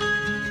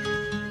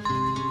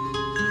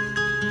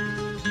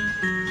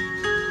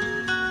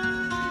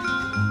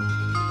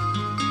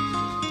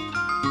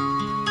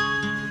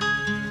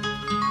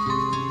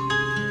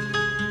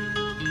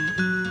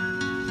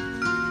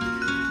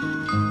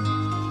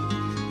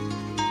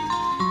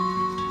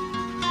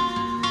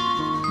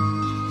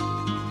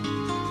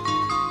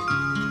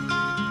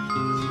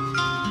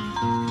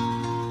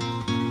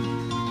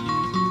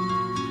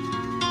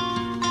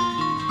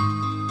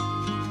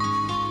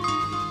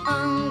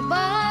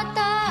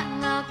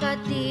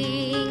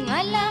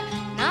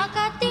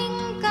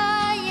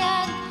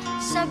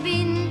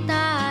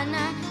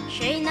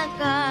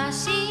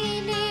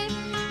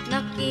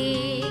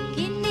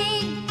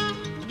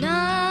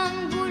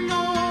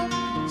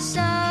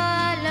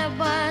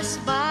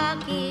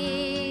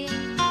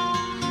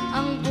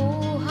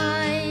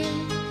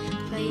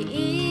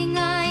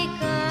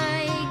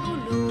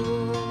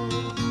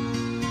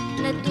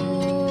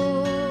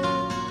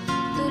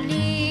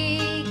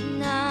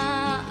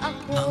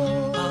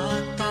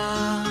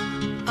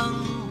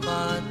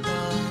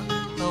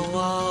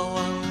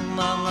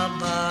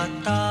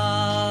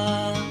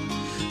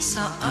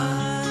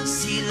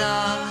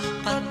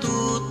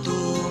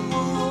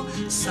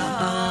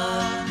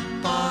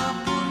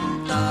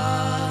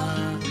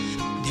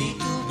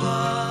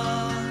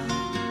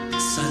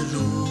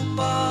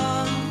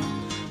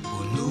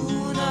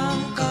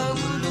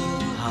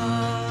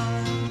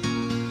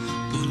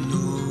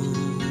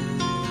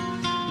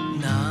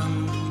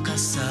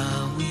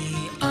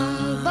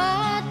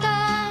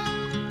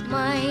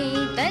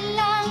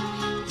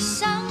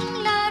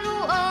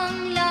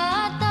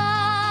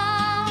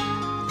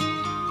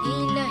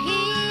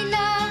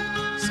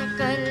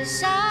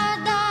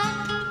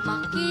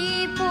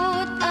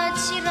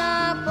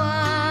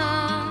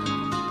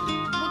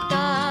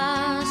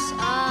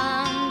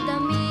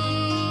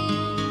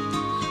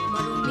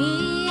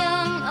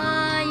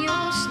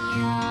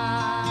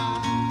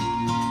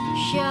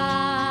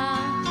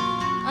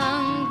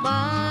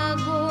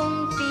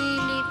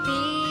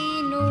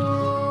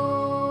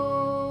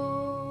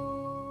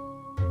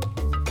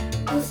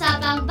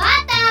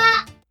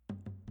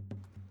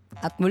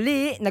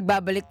 muli,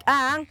 nagbabalik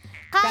ang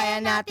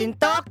Kaya Natin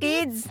To,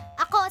 Kids!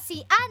 Ako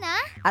si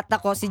Ana. At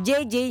ako si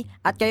JJ,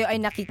 at kayo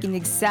ay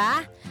nakikinig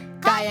sa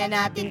Kaya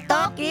Natin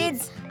To,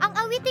 Kids! Ang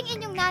awiting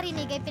inyong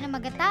narinig ay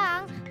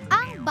pinamagatang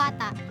Ang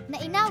Bata na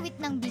inawit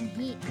ng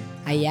binhi.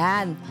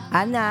 Ayan,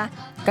 Ana,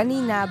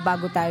 kanina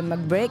bago tayo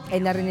mag-break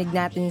ay narinig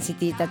natin si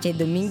Tita Che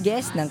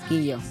Dominguez ng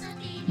Kiyo.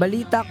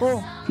 Balita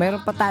ko,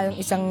 mayroon pa tayong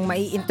isang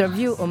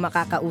mai-interview o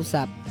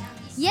makakausap.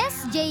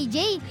 Yes,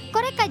 JJ,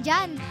 korek ka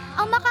dyan.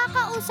 Ang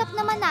makakausap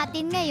naman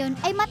natin ngayon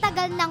ay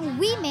matagal ng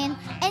women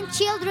and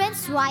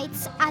children's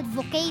rights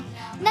advocate.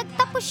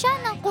 Nagtapos siya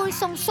ng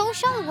kursong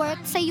social work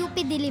sa UP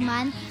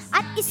Diliman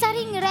at isa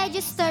ring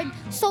registered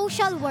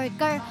social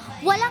worker.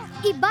 Walang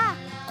iba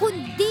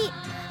kundi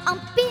ang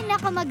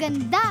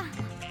pinakamaganda,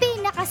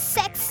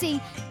 pinaka-sexy,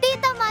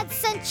 Tita Madz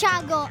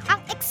Santiago, ang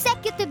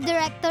Executive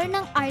Director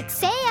ng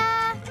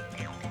ARCSEA.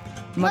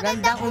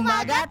 Magandang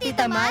umaga,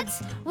 Tita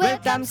Madz!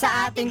 Welcome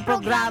sa ating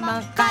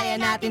programang Kaya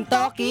Natin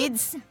To,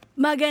 Kids!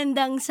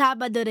 Magandang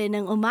Sabado rin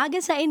ng umaga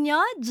sa inyo,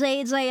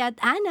 JJ at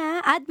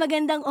Ana, at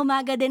magandang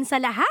umaga din sa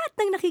lahat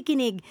ng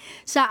nakikinig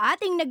sa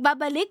ating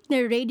nagbabalik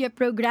na radio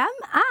program,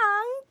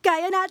 ang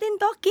Kaya Natin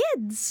To,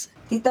 Kids!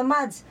 Tita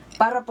Madz,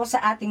 para po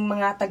sa ating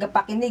mga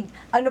tagapakinig,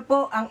 ano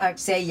po ang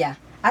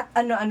ARCSEA? At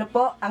ano-ano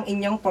po ang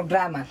inyong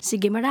programa?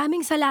 Sige,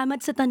 maraming salamat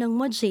sa tanong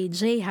mo,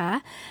 JJ,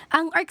 ha?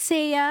 Ang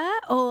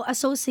ARCSEA o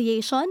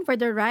Association for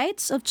the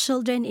Rights of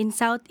Children in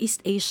Southeast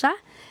Asia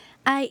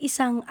ay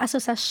isang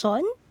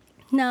asosasyon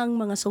ng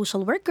mga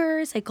social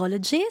workers,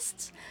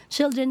 psychologists,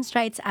 children's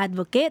rights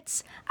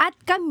advocates, at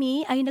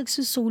kami ay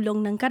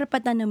nagsusulong ng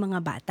karapatan ng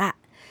mga bata.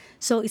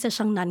 So, isa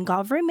siyang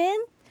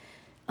non-government,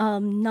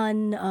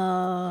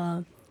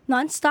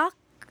 non-stock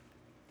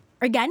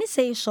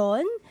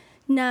organization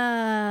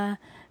na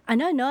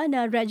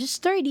na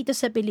register dito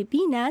sa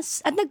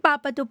Pilipinas at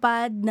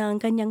nagpapatupad ng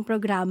kanyang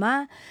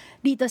programa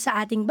dito sa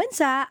ating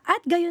bansa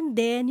at gayon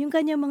din yung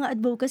kanyang mga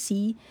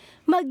advocacy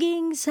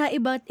maging sa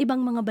iba't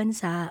ibang mga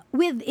bansa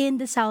within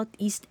the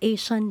Southeast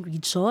Asian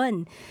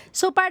region.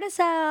 So para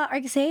sa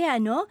ARCSEA,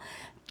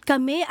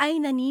 kami ay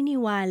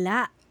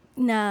naniniwala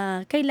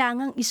na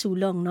kailangang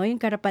isulong yung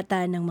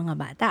karapatan ng mga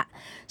bata.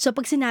 So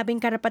pag sinabing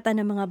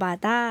karapatan ng mga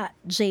bata,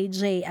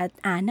 JJ at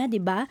Ana,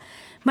 'di ba?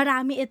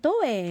 Marami ito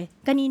eh.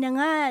 Kanina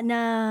nga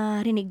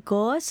narinig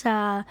ko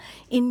sa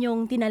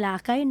inyong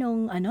tinalakay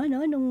nung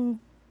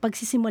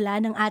pagsisimula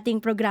ng ating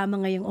programa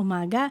ngayong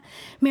umaga.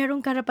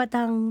 Merong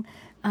karapatang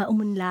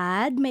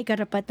umunlad, may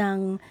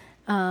karapatang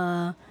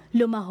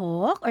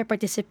lumahok or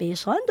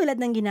participation tulad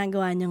ng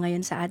ginagawa niyo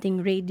ngayon sa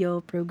ating radio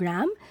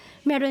program.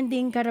 Meron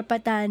ding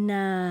karapatan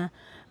na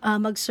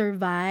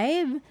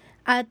mag-survive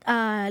at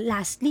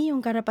lastly,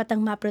 yung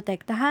karapatang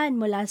maprotektahan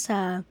mula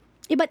sa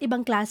iba't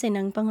ibang klase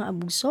ng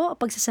pang-aabuso o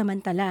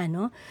pagsasamantala,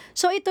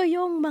 So ito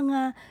yung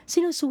mga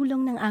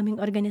sinusulong ng aming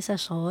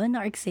organisasyon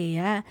na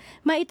ARCSEA.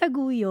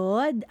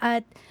 Maitaguyod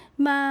at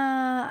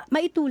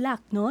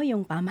maitulak,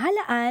 yung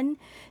pamahalaan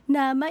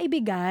na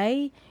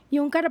maibigay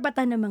yung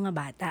karapatan ng mga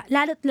bata.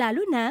 Lalo't lalo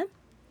na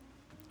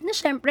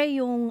syempre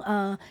yung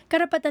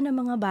karapatan ng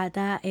mga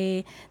bata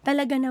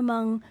talaga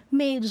namang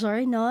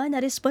major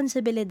na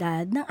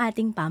responsibilidad ng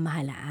ating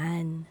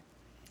pamahalaan.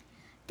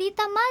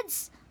 Tita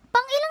Madz,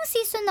 pang-ilang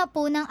season na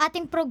po ng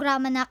ating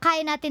programa na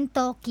Kaya Natin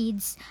To,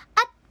 Kids?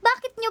 At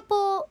bakit nyo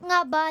po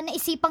nga ba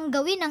naisipang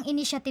gawin ang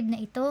initiative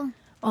na ito?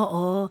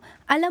 Oo.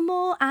 Alam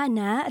mo,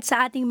 Ana, at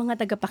sa ating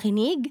mga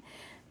tagapakinig,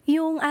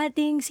 yung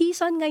ating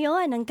season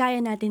ngayon ng Kaya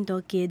Natin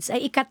To, Kids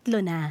ay ikatlo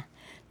na.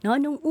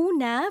 Nung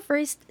una,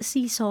 first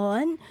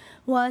season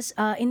was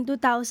in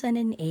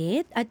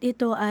 2008 at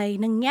ito ay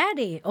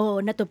nangyari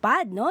o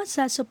natupad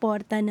sa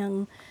suporta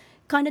ng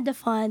Canada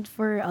Fund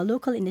for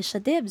Local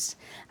Initiatives.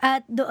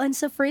 At doon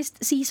sa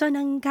first season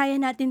ng Kaya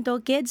Natin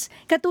To, Kids,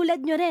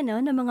 katulad nyo rin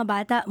ng mga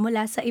bata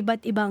mula sa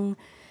iba't ibang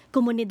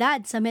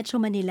komunidad sa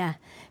Metro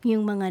Manila.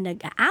 Yung mga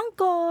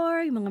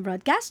nag-a-anchor, yung mga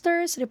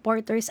broadcasters,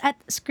 reporters,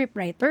 at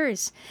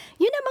scriptwriters.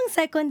 Yun namang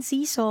second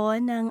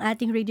season ng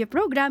ating radio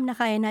program na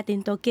Kaya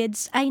Natin To,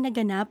 Kids ay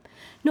naganap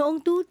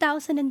noong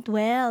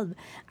 2012.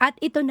 At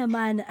ito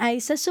naman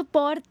ay sa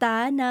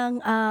suporta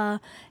ng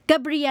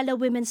Gabriela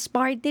Women's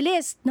Party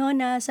List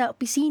na sa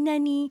opisina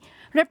ni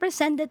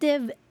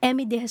Representative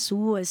Emmy De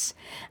Jesus.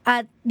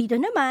 At dito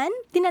naman,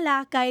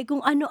 tinalakay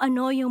kung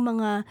ano-ano yung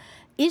mga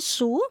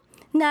issue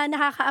na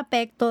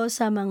nakakaapekto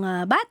sa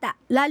mga bata,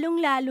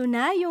 lalong-lalo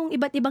na yung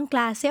iba't ibang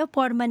klase o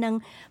forma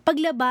ng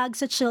paglabag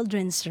sa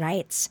children's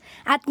rights.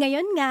 At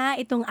ngayon nga,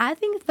 itong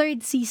ating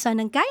third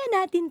season ng Kaya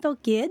Natin To,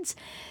 Kids,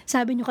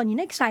 sabi nyo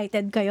kanina,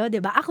 excited kayo,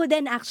 di ba? Ako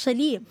din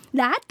actually.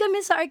 Lahat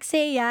kami sa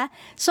ARCSEA,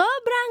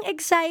 sobrang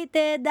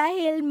excited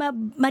dahil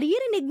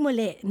maririnig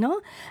muli,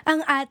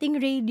 ang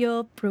ating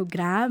radio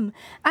program.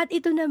 At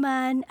ito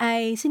naman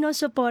ay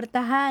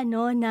sinusuportahan,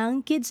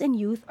 ng Kids and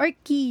Youth or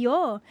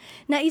Kiyo,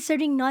 na isa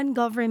ring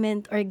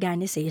non-government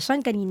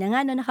organization. Kanina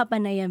nga,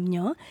 nakapanayam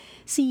nyo,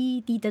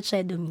 si Tita Che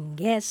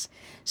Dominguez.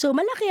 So,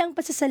 malaki ang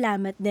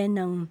pasasalamat din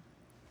ng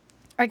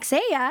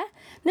ARCSEA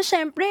na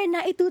syempre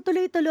na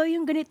itutuloy-tuloy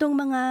yung ganitong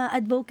mga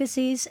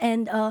advocacies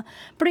and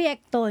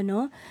proyekto,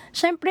 no?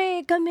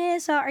 Syempre kami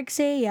sa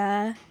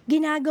ARCSEA,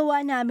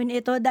 ginagawa namin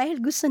ito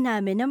dahil gusto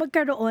namin na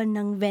magkaroon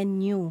ng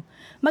venue.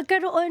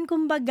 Magkaroon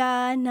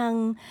kumbaga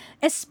ng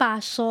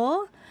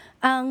espasyo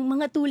ang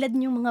mga tulad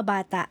niyong mga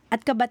bata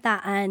at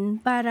kabataan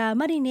para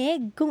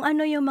marinig kung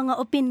ano yung mga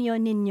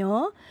opinyon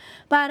ninyo,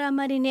 para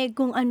marinig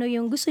kung ano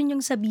yung gusto niyong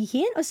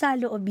sabihin o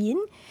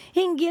saloobin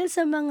hinggil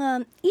sa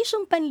mga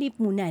isyong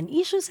panlipunan,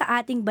 issue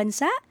sa ating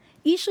bansa,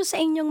 issue sa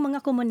inyong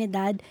mga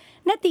komunidad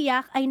na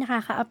tiyak ay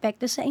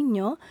nakakaapekto sa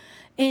inyo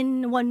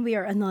in one way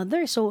or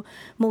another. So,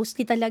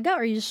 mostly talaga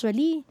or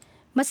usually,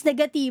 mas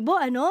negatibo,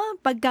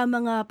 pagka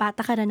mga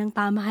patakaran ng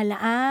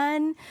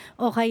pamahalaan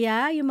o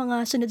kaya yung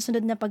mga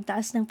sunod-sunod na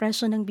pagtaas ng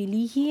presyo ng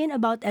bilihin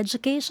about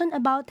education,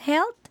 about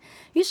health.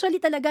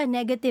 Usually talaga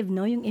negative,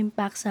 yung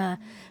impact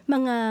sa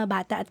mga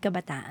bata at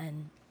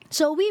kabataan.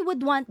 So we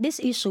would want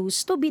these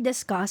issues to be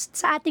discussed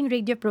sa ating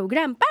radio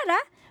program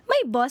para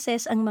may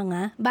boses ang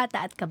mga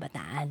bata at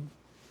kabataan.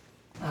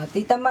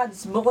 Tita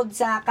Madz, bukod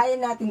sa Kaya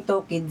Natin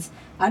To Kids,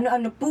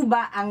 ano-ano po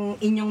ba ang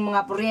inyong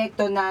mga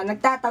proyekto na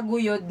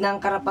nagtataguyod ng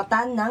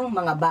karapatan ng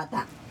mga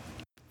bata?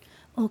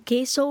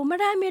 Okay, so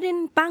marami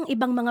rin pang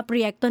ibang mga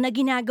proyekto na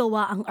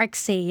ginagawa ang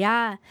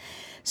ARCSEA.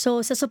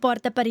 So sa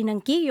suporta pa rin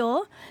ng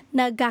Kiyo,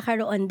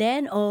 nagkakaroon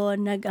din o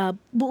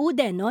nagbuo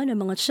din ng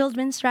mga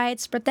Children's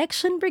Rights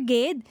Protection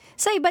Brigade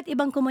sa iba't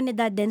ibang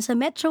komunidad din sa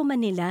Metro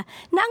Manila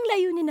na ang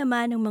layunin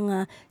naman ng mga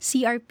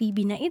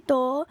CRPB na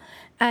ito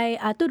ay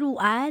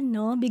turuan,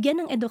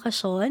 bigyan ng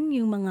edukasyon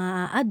yung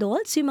mga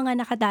adults, yung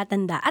mga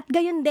nakatatanda at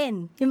gayon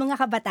din yung mga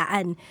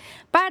kabataan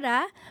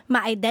para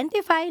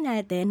ma-identify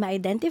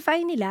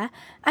nila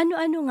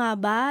ano-ano nga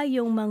ba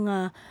yung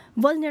mga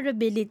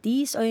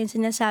vulnerabilities o yung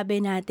sinasabi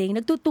nating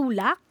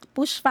nagtutulak,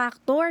 push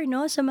factor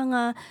sa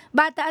mga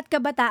bata at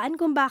kabataan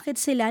kung bakit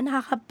sila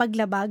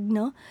nakakapaglabag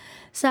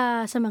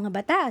sa mga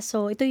batas.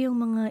 So ito yung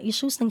mga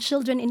issues ng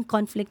children in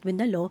conflict with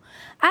the law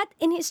at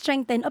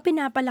ini-strengthen o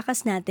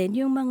pinapalakas natin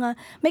yung mga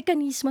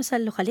mekanismo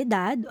sa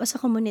lokalidad o sa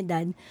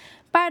komunidad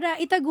para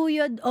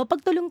itaguyod o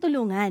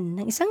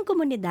pagtulong-tulungan ng isang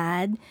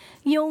komunidad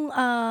yung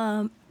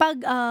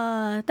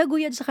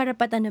pagtaguyod sa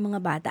karapatan ng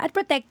mga bata at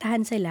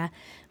protektahan sila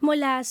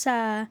mula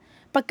sa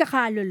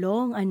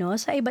pagkakalulong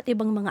sa iba't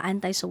ibang mga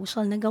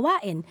antisocial na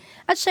gawain.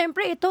 At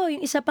syempre ito yung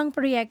isa pang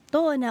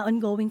proyekto na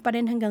ongoing pa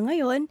rin hanggang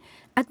ngayon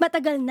at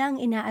matagal nang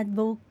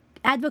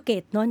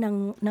ina-advocate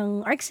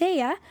ng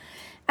ARCSEA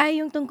ay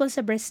yung tungkol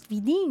sa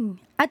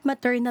breastfeeding at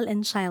maternal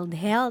and child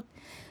health.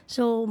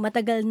 So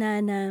matagal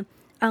na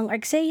ang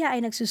ARCSEA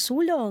ay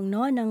nagsusulong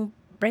ng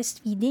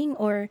breastfeeding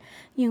or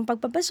yung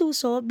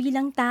pagpapasuso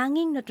bilang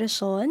tanging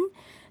nutrisyon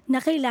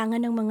na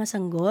kailangan ng mga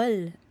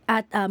sanggol.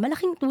 At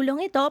malaking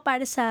tulong ito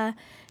para sa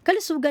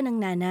kalusugan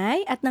ng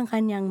nanay at ng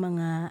kanyang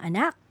mga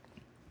anak.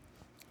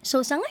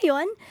 So sa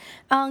ngayon,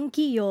 ang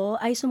Kiyo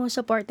ay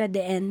sumusuporta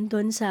din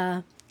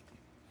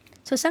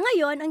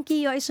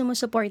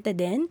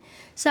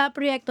sa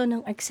proyekto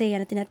ng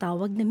ARCSEA na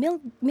tinatawag na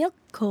Milk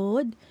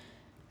Code.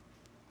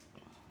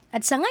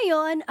 At sa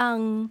ngayon,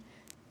 ang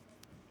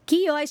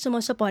Kiyo ay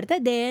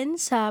sumusuporta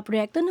din sa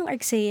proyekto ng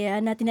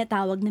ARCSEA na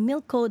tinatawag na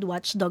Milk Code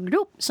Watchdog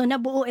Group. So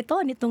nabuo ito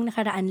nitong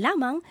nakaraan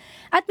lamang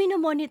at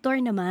minomonitor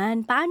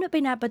naman paano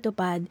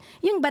pinapatupad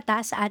yung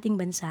batas sa ating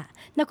bansa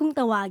na kung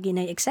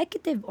tawagin ay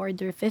Executive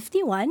Order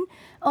 51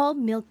 o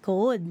Milk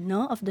Code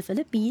of the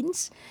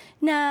Philippines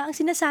na ang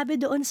sinasabi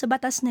doon sa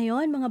batas na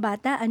yon mga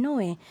bata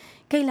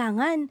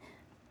kailangan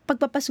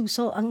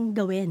pagpapasuso ang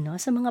gawin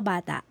sa mga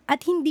bata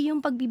at hindi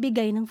yung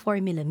pagbibigay ng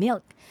formula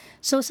milk.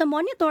 So sa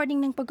monitoring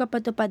ng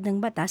pagpapatupad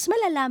ng batas,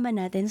 malalaman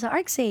natin sa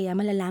ARCSEA,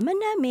 malalaman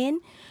namin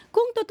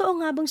kung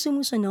totoo nga bang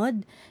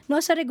sumusunod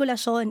sa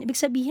regulasyon. Ibig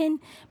sabihin,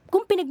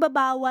 kung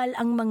pinagbabawal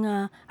ang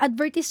mga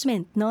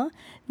advertisement ng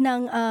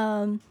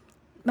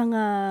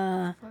mga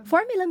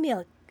formula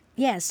milk,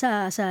 yes,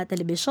 sa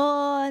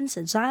telebisyon, sa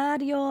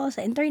dyaryo,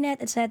 sa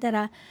internet,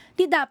 etc.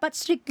 Di dapat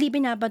strictly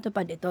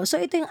pinapatupad ito. So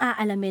ito yung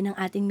aalamin ng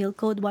ating Milk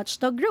Code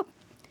Watchdog Group.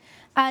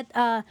 At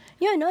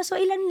so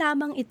ilan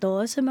lamang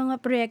ito sa mga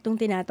proyektong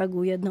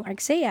tinataguyod ng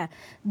ARCSEA.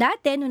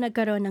 Dati, nung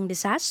nagkaroon ng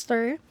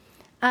disaster,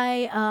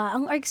 ay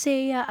ang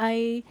ARCSEA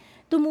ay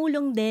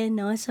tumulong din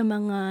sa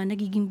mga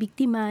nagiging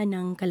biktima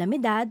ng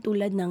kalamidad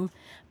tulad ng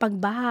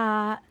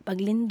pagbaha,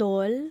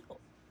 paglindol.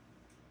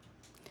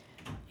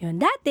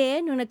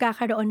 Dati, nung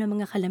nagkakaroon ng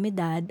mga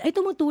kalamidad, ay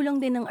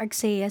tumutulong din ng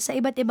ARCSEA sa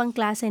iba't ibang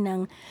klase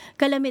ng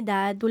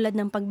kalamidad tulad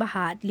ng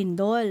pagbaha at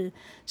lindol.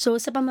 So,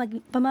 sa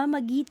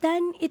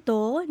pamamagitan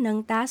ito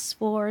ng Task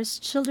Force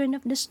Children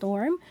of the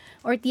Storm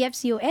or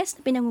TFCOS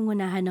na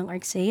pinangungunahan ng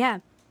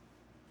ARCSEA.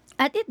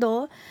 At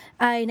ito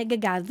ay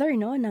nag-gather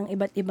ng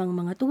iba't ibang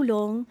mga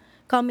tulong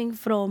coming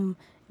from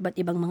iba't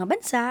ibang mga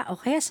bansa o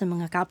kaya sa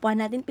mga kapwa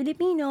natin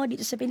Pilipino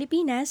dito sa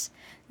Pilipinas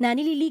na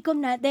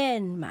nililikom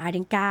natin,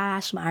 maaring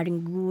cash,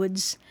 maaring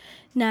goods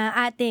na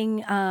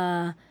ating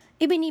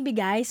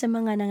ibinibigay sa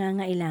mga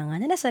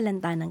nangangailangan na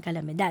nasalanta ng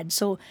kalamidad.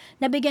 So,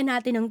 nabigyan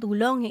natin ng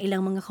tulong yung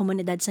ilang mga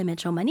komunidad sa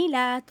Metro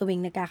Manila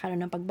tuwing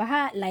nagkakaroon ng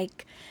pagbaha,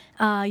 like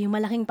yung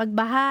malaking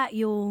pagbaha,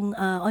 yung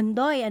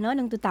Ondoy,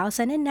 noong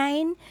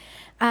 2009,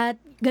 at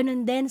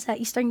ganun din sa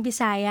Eastern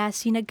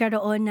Visayas, yung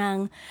nagkaroon ng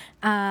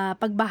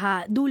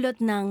pagbaha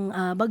dulot ng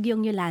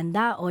bagyong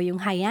Yolanda o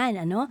yung Haiyan,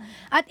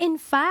 At in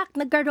fact,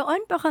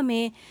 nagkaroon pa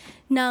kami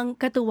ng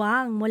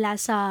katuwang mula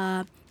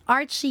sa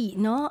Archie,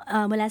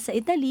 mula sa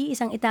Italy,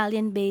 isang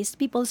Italian-based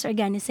people's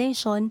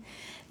organization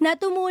na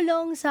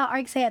tumulong sa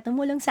ARCSEA,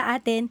 tumulong sa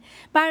atin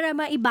para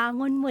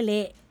maibangon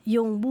muli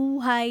yung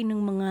buhay ng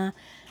mga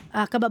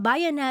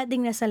kababayan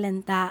nating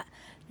nasalanta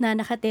na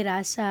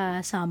nakatira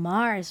sa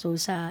Samar. So,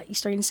 sa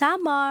Eastern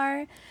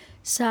Samar,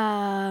 sa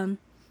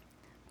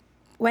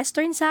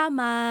Western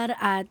Samar,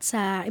 at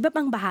sa iba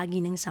pang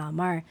bahagi ng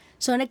Samar.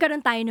 So,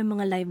 nagkaroon tayo ng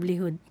mga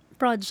livelihood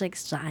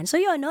projects dyan.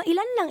 So, yun,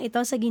 ilan lang ito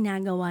sa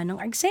ginagawa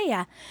ng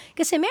ARCSEA.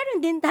 Kasi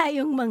meron din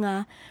tayong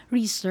mga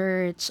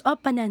research o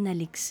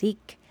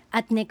pananaliksik.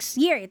 At next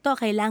year, ito,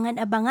 kailangan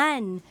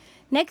abangan.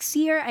 Next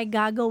year ay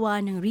gagawa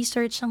ng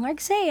research ng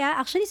ARCSEA.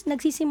 Actually,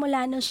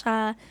 nagsisimula na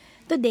siya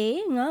today,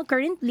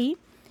 currently,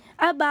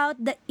 about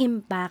the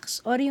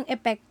impacts or yung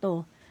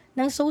epekto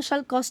ng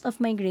social cost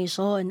of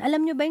migration.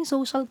 Alam nyo ba yung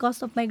social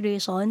cost of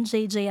migration,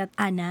 JJ at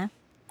Ana?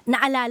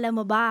 Naalala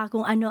mo ba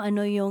kung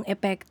ano-ano yung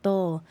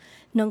epekto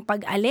ng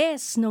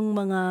pag-alis ng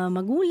mga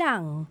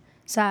magulang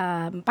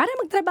para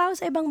magtrabaho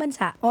sa ibang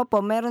bansa?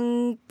 Opo,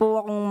 meron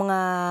po akong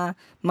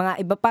mga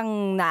iba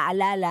pang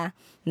naaalala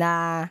na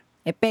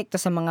epekto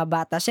sa mga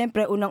bata.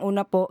 Siyempre,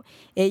 unang-una po,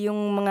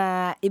 yung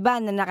mga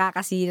iba na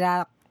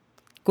nakakasira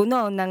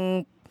kuno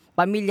ng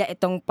pamilya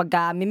itong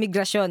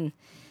pagka-mimigrasyon.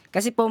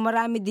 Kasi po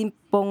marami din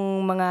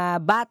pong mga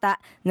bata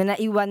na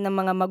naiwan ng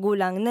mga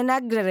magulang na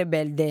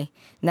nagre-rebelde,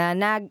 na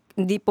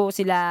hindi po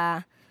sila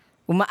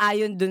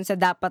umaayon dun sa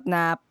dapat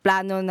na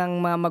plano ng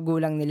mga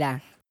magulang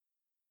nila.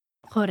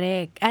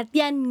 Correct. At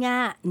yan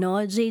nga,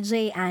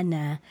 JJ,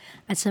 Ana,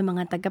 at sa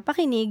mga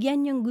tagapakinig,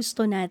 yan yung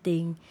gusto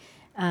nating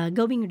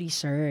gawing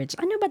research.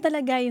 Ano ba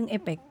talaga yung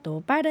epekto?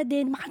 Para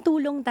din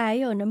makatulong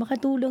tayo,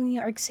 makatulong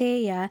yung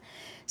ARCSEA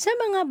sa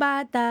mga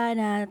bata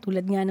na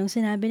tulad nga nung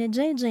sinabi ni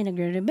JJ,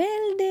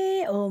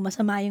 nagre-rebelde o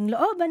masama yung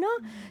loob,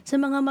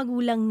 sa mga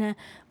magulang na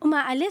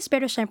umaalis.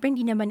 Pero syempre,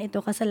 hindi naman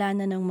ito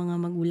kasalanan ng mga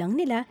magulang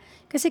nila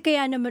kasi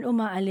kaya naman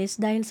umaalis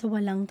dahil sa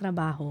walang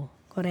trabaho.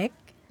 Correct?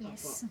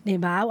 Yes.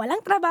 Diba?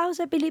 Walang trabaho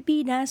sa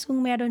Pilipinas.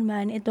 Kung meron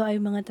man, ito ay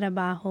mga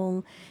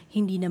trabahong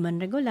hindi naman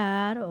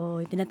regular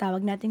o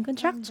tinatawag natin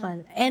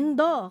contractual.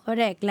 Endo,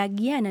 correct.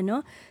 Lagi yan,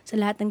 Sa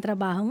lahat ng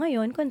trabaho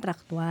ngayon,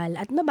 contractual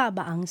at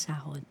mababa ang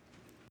sahod.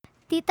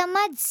 Tita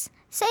Madz,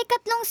 sa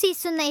ikatlong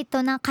season na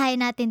ito ng Kaya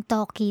Natin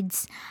To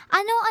Kids,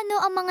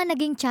 ano-ano ang mga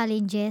naging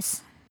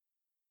challenges?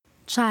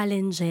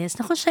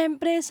 Challenges? Naku,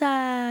 syempre sa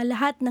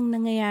lahat ng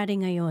nangyayari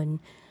ngayon,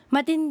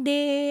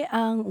 matindi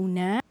ang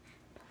una.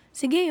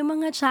 Sige, yung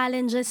mga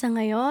challenges sa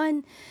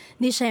ngayon,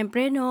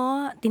 syempre,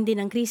 tindi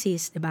ng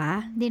krisis, di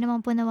ba? Hindi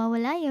naman po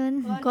nawawala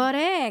yun.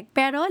 Correct.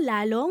 Pero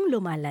lalong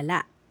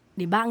lumalala.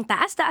 Di ba? Ang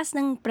taas-taas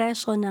ng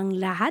presyo ng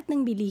lahat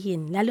ng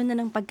bilihin, lalo na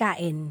ng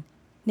pagkain.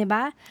 Di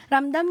ba?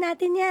 Ramdam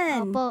natin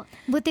yan. Opo.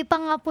 Buti pa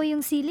nga po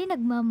yung sili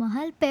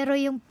nagmamahal, pero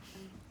yung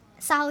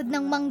sahod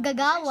ng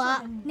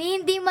manggagawa,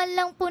 hindi man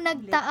lang po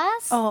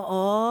nagtaas.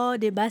 Oo,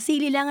 'di ba?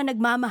 Sili lang ang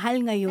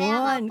nagmamahal ngayon. Kaya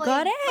nga po,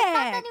 correct.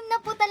 Magtatanim na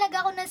po talaga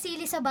ako ng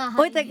sili sa bahay.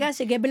 Uy, teka,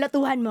 sige,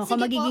 balatuhan mo. Kung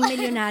Sige magiging po.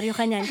 milyonaryo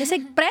ka niyan. Kasi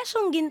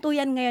presyong ginto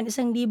yan ngayon,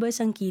 1,000,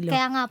 1 kilo.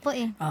 Kaya nga po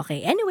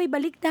Okay, anyway,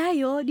 balik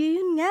tayo.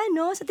 Yun nga,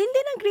 sa tindi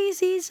ng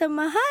krisis, sa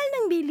mahal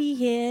ng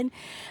bilihin,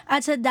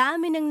 at sa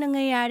dami ng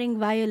nangyayaring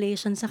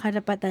violation sa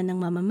karapatan ng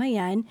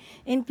mamamayan,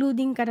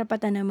 including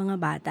karapatan ng mga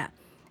bata.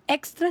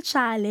 Extra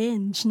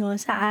challenge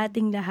sa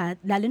ating lahat,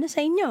 lalo na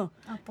sa inyo,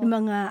 ng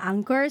mga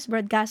anchors,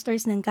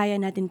 broadcasters ng Kaya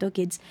Natin To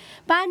Kids.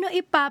 Paano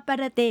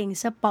ipaparating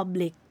sa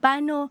public?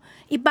 Paano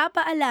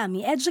ipapaalam,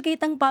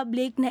 i-educate ang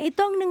public na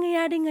ito ang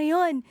nangyayari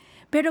ngayon?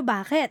 Pero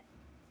bakit?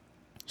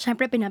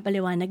 Siyempre,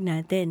 pinapaliwanag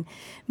natin.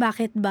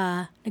 Bakit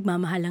ba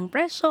nagmamahal ang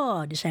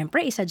presyo?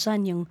 Siyempre, isa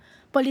dyan yung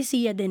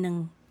polisiya din ng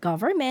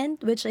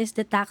government, which is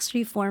the Tax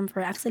Reform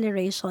for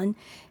Acceleration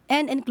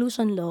and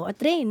Inclusion Law, o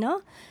TRAIN,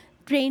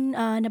 train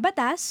na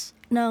batas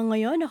na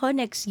ngayon,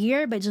 next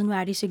year, by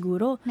January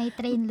siguro. May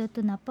train luto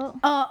na po.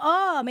 Oo,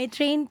 may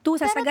train 2,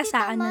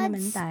 sasagasaan na Tita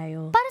naman Madz, tayo.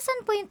 Para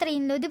saan po yung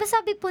train lo? Di ba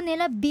sabi po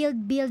nila, build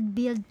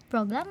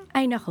program?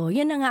 Ay nako,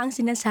 yan na nga ang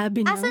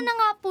sinasabi ng... Asan na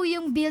nga po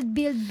yung build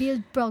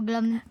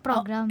program?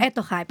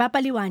 Eto ka,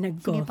 papaliwanag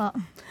ko. Sige po.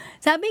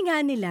 Sabi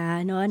nga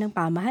nila, ng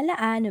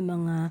pamahalaan, ng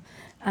mga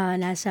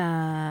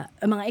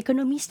mga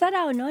ekonomista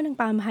raw, ng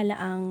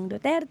pamahalaang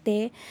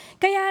Duterte,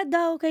 kaya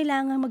daw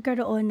kailangan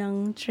magkaroon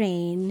ng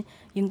train,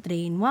 yung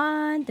train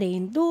 1,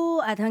 train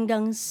 2, at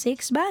hanggang 6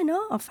 ba,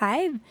 o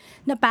 5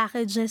 na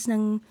packages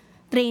ng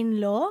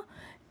train law,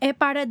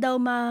 para daw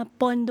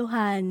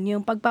mapondohan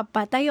yung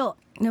pagpapatayo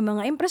ng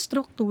mga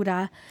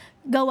infrastruktura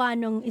gawa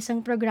ng isang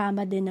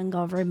programa din ng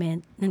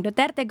government, ng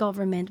Duterte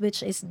government,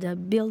 which is the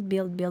Build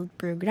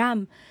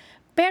program.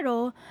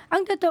 Pero,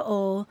 ang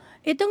totoo,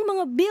 itong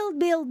mga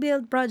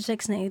build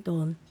projects na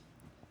ito,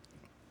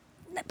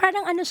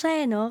 parang ano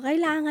siya, no?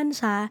 Kailangan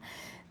siya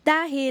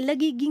dahil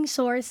nagiging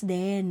source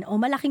din o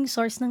malaking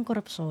source ng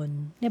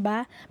korupsyon, 'di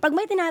ba? Pag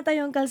may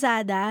tinatayong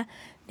kalsada,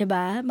 'di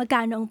ba?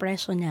 Magkano ang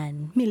presyo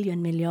niyan?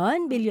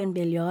 Milyon-milyon,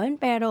 bilyon-bilyon,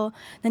 pero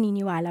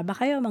naniniwala ba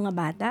kayo mga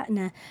bata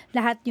na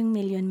lahat yung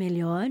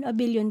milyon-milyon o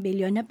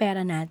bilyon-bilyon na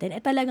pera natin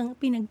talagang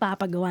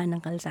pinagpapagawa ng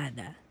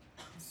kalsada?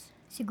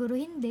 Siguro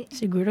hindi.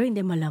 Siguro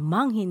hindi,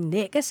 malamang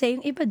hindi. Kasi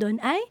yung iba doon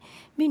ay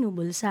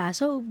binubulsa.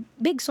 So,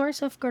 big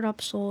source of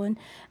corruption.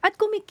 At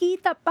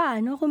kumikita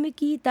pa, no?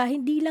 Kumikita,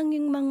 hindi lang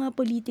yung mga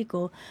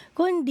politiko,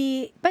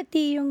 kundi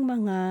pati yung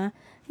mga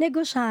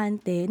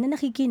negosyante na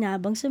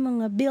nakikinabang sa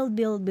mga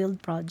build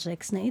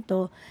projects na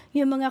ito,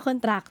 yung mga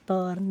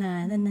contractor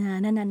na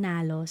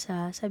nananalo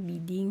sa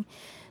bidding.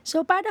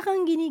 So, para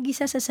kang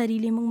ginigisa sa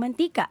sarili mong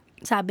mantika.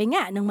 Sabi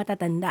nga ng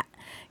matatanda.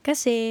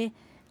 Kasi,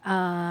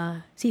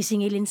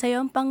 sisingilin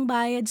sa'yo ang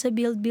pangbayad sa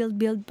build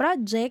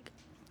project,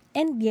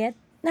 and yet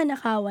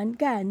nanakawan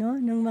ka, no,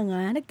 ng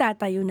mga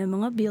nagtatayo ng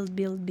mga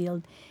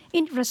build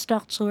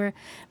infrastructure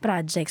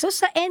project. So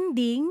sa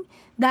ending,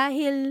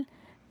 dahil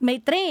may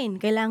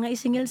train, kailangan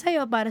isingil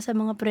sa'yo para sa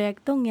mga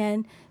proyektong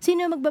yan,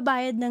 sino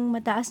magbabayad ng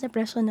mataas na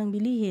presyo ng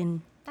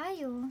bilihin?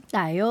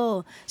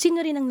 Tayo.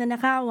 Sino rin ang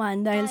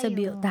nanakawan dahil sa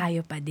build?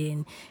 Tayo pa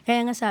din.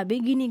 Kaya nga sabi,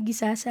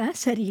 ginigisa sa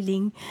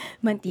sariling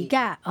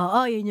mantika.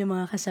 Oo, yun yung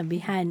mga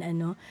kasabihan,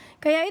 ano.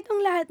 Kaya itong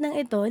lahat ng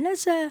ito,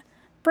 nasa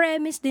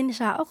premise din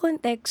siya o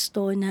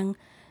konteksto ng,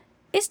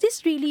 is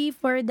this really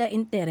for the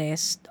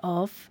interest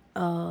of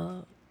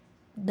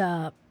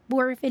the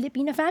poor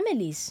Filipino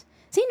families?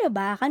 Sino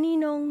ba?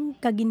 Kaninong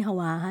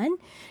kaginhawahan?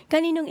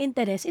 Kaninong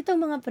interes itong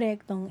mga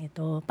proyektong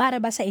ito? Para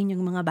ba sa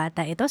inyong mga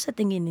bata ito sa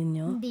tingin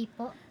ninyo? Hindi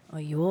po. O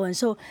yun.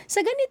 So,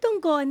 sa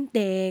ganitong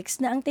context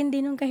na ang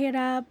tindi ng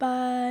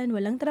kahirapan,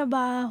 walang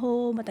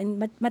trabaho,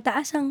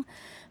 mataas ang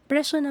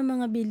presyo ng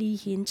mga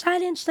bilihin,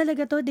 challenge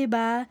talaga to, 'di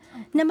ba?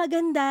 Na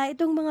maganda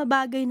itong mga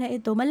bagay na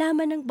ito,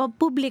 malaman ng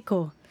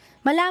publiko,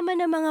 malaman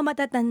ng mga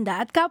matatanda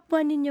at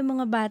kapwa ninyo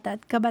mga bata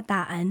at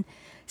kabataan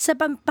sa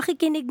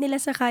pakikinig nila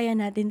sa Kaya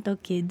Natin To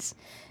Kids,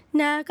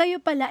 na kayo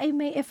pala ay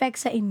may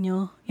effect sa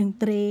inyo. Yung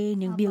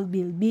train, yung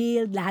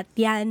build, lahat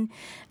yan.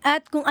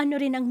 At kung ano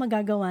rin ang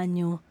magagawa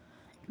nyo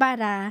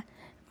para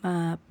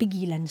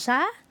pigilan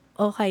siya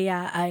o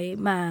kaya ay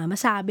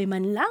masabi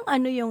man lang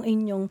ano yung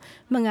inyong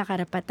mga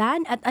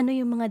karapatan at ano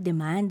yung mga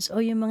demands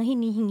o yung mga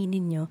hinihingi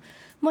ninyo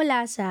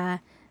mula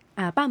sa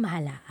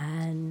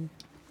pamahalaan.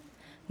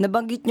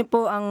 Nabanggit niyo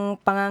po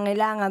ang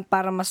pangangailangan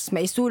para mas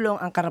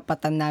maisulong ang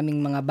karapatan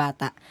naming mga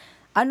bata.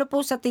 Ano po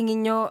sa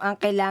tingin niyo ang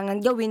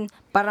kailangan gawin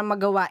para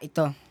magawa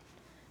ito?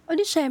 O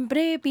di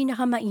syempre,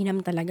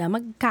 pinakamainam talaga,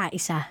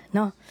 magkaisa,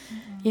 no?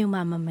 Yung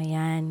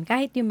mamamayan,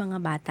 kahit yung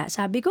mga bata.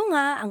 Sabi ko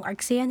nga, ang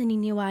ARCSEA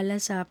naniniwala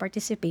sa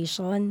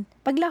participation,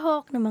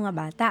 paglahok ng mga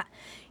bata.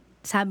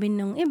 Sabi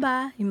nung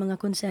iba, yung mga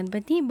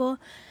konserbatibo,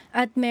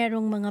 at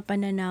merong mga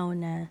pananaw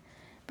na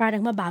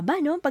parang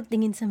mababa, no?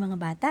 Pagtingin sa mga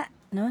bata,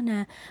 no?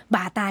 Na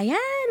bata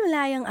yan,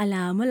 wala yang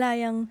alam, wala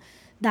yang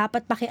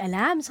dapat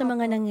pakialam sa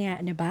mga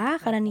nangyayari, diba?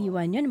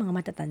 Karaniwan yun, mga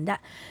matatanda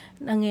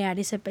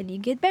nangyayari sa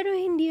paligid. Pero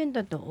hindi yun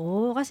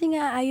totoo. Kasi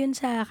nga, ayon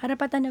sa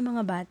karapatan ng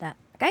mga bata,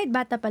 kahit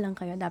bata pa lang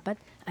kayo,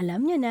 dapat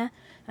alam nyo na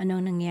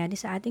anong nangyayari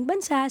sa ating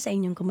bansa, sa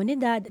inyong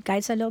komunidad,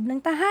 kahit sa loob ng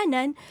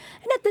tahanan.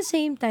 And at the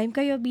same time,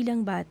 kayo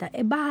bilang bata,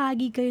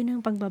 bahagi kayo ng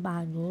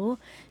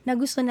pagbabago na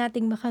gusto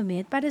nating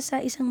makamit para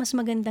sa isang mas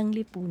magandang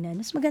lipunan,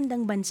 mas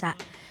magandang bansa,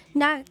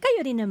 na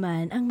kayo rin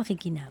naman ang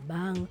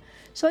makikinabang.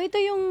 So,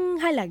 ito yung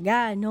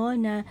halaga, no,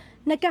 na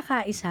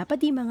nagkakaisa,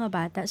 pati mga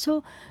bata.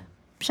 So,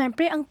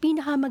 syempre, ang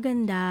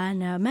pinakamaganda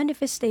na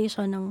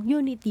manifestation ng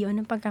unity o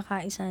ng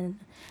pagkakaisa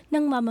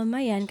ng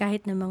mamamayan,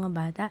 kahit ng mga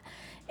bata,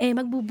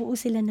 magbubuo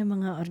sila ng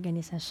mga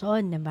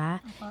organisasyon, diba?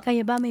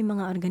 Kayo ba may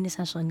mga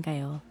organisasyon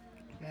kayo?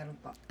 Meron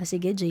po.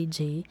 Sige,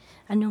 JJ.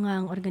 Ano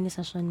nga ang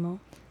organisasyon mo?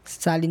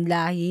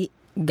 Salinlahi,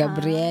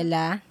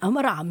 Gabriela.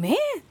 Marami.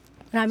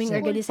 Maraming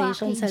Full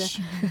organization sa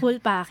package.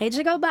 full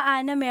package. Ikaw ba,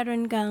 Ana,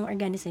 meron kang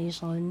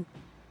organization?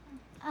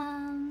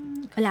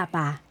 Wala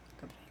pa.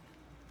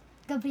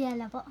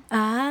 Gabriela po.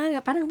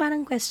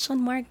 Parang question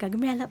mark ka.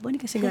 Gabriela po,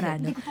 hindi ka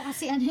sigurado. Hindi ko po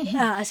kasi ano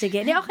eh.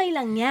 Sige. Di, okay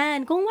lang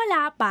yan. Kung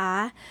wala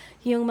pa,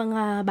 yung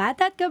mga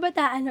bata at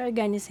kabataan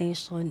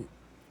organizations,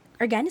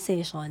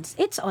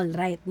 it's all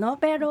right, no?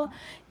 Pero,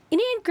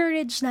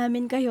 ini-encourage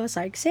namin kayo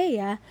sa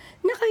ARCSEA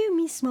na kayo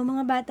mismo,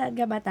 mga bata at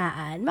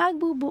kabataan,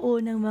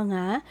 magbubuo ng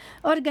mga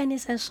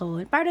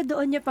organisasyon para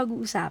doon niyo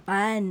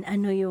pag-uusapan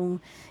ano yung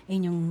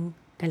inyong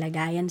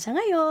kalagayan sa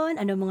ngayon,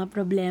 ano mga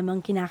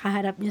problemang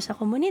kinakaharap niyo sa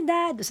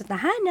komunidad o sa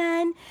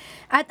tahanan,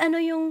 at ano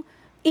yung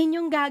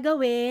inyong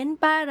gagawin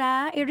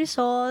para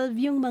i-resolve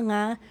yung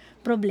mga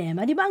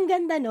problema. Di ba ang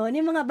ganda nun?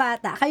 Yung mga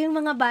bata, kayong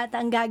mga bata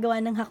ang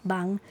gagawa ng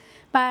hakbang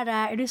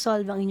para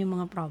i-resolve ang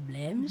inyong mga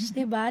problems.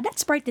 Di ba?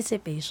 That's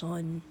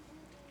participation.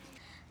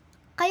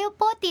 Kayo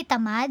po,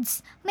 Tita Madz,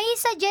 may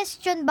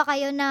suggestion ba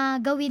kayo na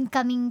gawin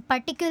kaming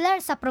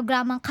particular sa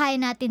programang Kaya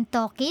Natin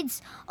To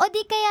Kids? O di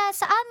kaya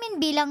sa amin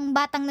bilang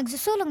batang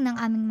nagsusulong ng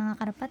aming mga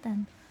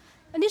karapatan?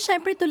 Hindi,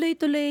 syempre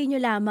tuloy-tuloy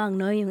nyo lamang,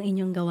 no, yung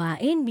inyong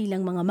gawain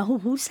bilang mga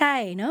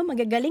mahuhusay, no?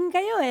 Magagaling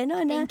kayo, no?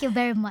 Thank you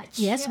very much.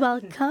 Yes,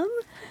 welcome.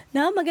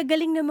 No,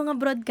 magagaling na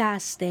mga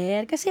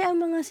broadcaster kasi ang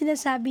mga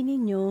sinasabi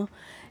ninyo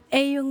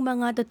yung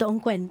mga totoong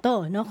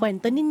kwento, no?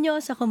 Kwento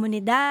ninyo sa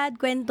komunidad,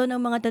 kwento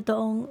ng mga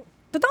totoong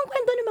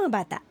kwento ng mga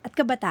bata at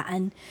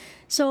kabataan.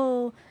 So,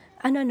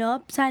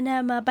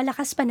 sana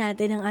mapalakas pa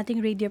natin ang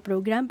ating radio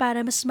program para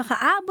mas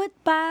makaabot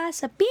pa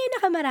sa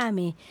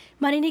pinakamarami.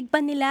 Marinig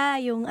pa nila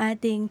yung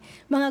ating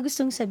mga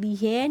gustong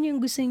sabihin, yung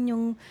gusto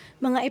nyong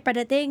mga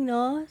iparating,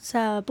 no,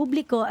 sa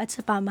publiko at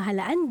sa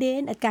pamahalaan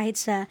din at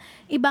kahit sa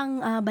ibang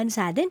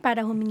bansa din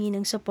para humingi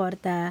ng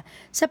suporta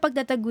sa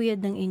pagtataguyod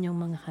ng inyong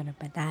mga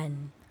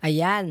karapatan.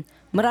 Ayan,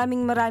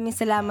 maraming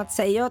salamat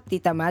sa iyo,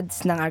 Tita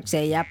Madz ng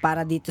Arcea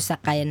para dito sa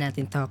Kaya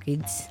Natin To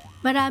Kids.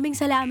 Maraming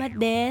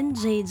salamat din,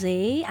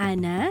 JJ,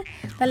 Ana.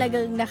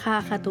 Talagang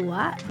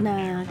nakakatuwa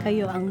na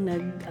kayo ang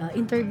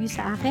nag-interview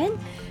sa akin.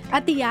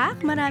 At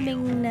tiyak,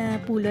 maraming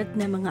napulot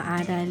na mga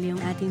aral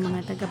yung ating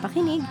mga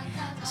tagapakinig.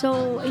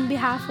 So, in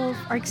behalf of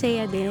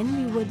Arcea din,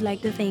 we would like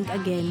to thank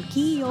again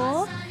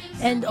Kiyo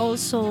and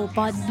also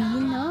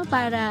Podbean, no,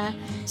 para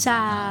sa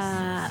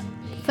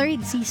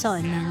third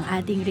season ng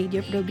ating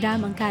radio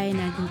program, ang Kaya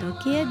Natin To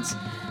Kids.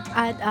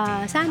 At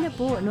sana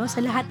po, no,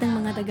 sa lahat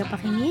ng mga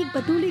tagapakinig,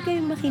 patuloy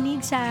kayong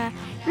makinig sa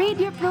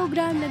radio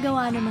program na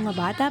gawa ng mga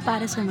bata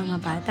para sa mga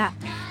bata.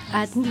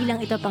 At hindi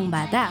lang ito pang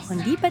bata,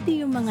 kundi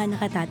pati yung mga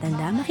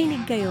nakatatanda.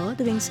 Makinig kayo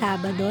tuwing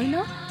Sabado,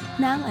 no,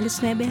 ng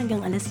alas 9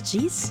 hanggang alas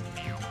 10.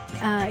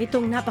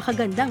 Itong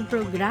napakagandang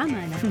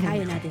programa ng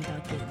Kaya Natin To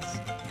Kids.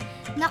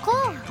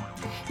 Nako!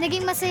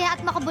 Naging masaya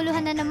at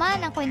makabuluhan na naman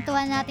ang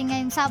kwentuhan natin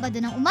ngayong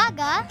Sabado ng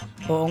umaga.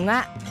 Oo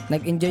nga,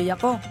 nag-enjoy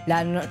ako,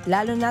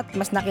 lalo na't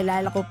mas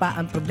nakilala ko pa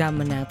ang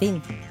programa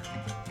natin.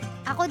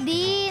 Ako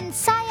din.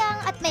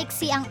 Sayang at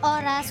maiksi ang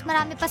oras.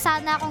 Marami pa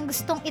sana akong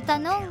gustong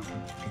itanong.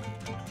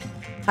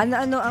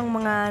 Ano-ano ang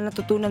mga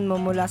natutunan mo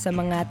mula sa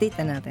mga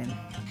tita natin?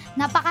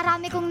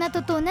 Napakarami kong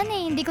natutunan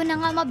Hindi ko na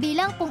nga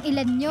mabilang kung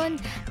ilan yun.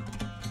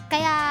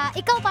 Kaya,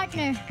 ikaw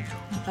partner.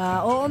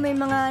 Oo, may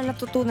mga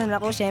natutunan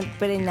ako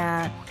syempre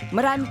na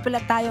marami pala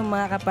tayong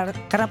mga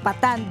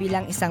karapatan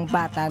bilang isang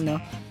bata,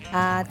 no?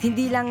 At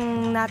hindi lang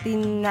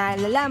natin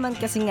nalalaman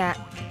kasi nga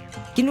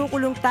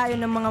kinukulong tayo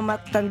ng mga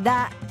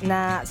matanda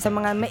na sa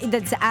mga may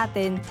edad sa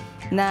atin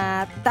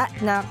na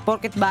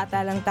porket bata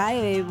lang tayo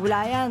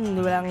wala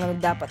yan,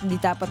 di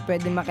dapat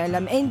pwede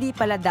makialam. Hindi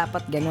pala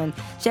dapat ganun.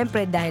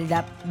 Syempre dahil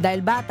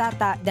bata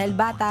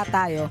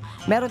tayo,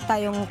 meron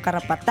tayong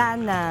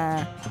karapatan na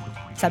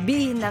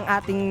sabihin ang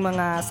ating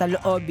mga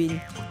saloobin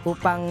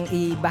upang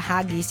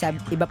ibahagi sa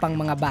iba pang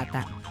mga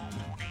bata.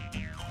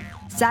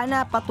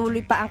 Sana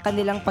patuloy pa ang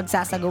kanilang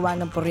pagsasagawa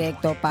ng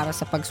proyekto para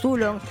sa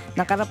pagsulong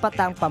ng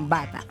karapatang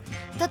pambata.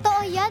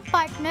 Totoo yan,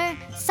 partner.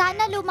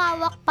 Sana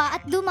lumawak pa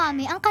at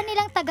dumami ang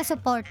kanilang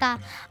taga-suporta.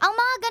 Ang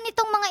mga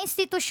ganitong mga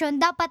institusyon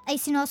dapat ay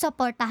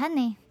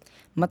sinusuportahan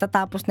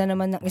Matatapos na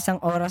naman ng isang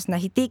oras na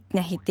hitik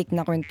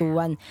na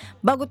kwentuhan.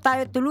 Bago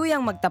tayo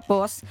tuluyang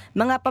magtapos,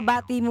 mga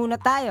pabati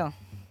muna tayo.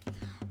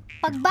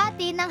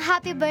 Pagbati ng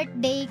happy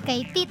birthday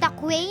kay Tita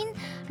Queen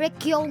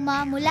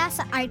Rekioma mula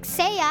sa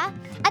Arcea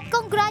at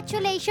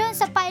congratulations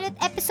sa pilot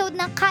episode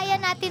ng Kaya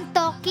Natin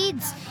To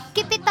Kids.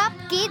 Keep it up,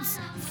 kids!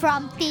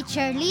 From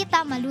Teacher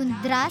Lita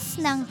Malundras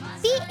ng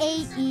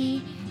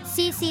PAE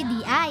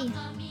CCDI.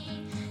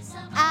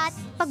 At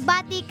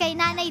pagbati kay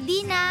Nanay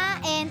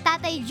Dina and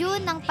Tatay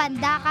June ng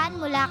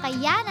Pandakan mula kay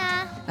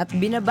Yana. At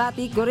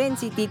binabati ko rin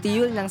si Tito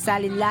Yul ng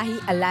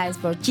Salinlahi Alliance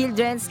for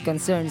Children's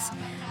Concerns.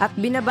 At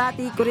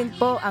binabati ko rin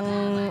po ang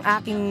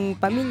aking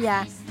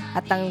pamilya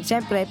at ang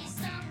syempre,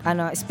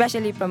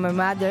 especially from my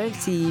mother,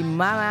 si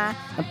Mama,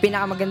 ang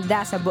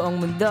pinakamaganda sa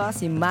buong mundo,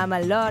 si Mama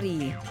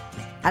Lori.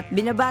 At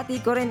binabati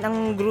ko rin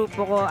ang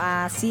grupo ko,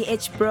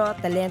 CH Pro,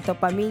 Talento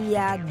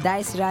Pamilya,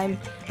 Dice Rhyme,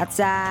 at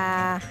sa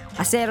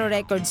Acero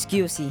Records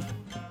QC.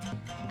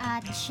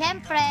 At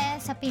syempre,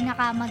 sa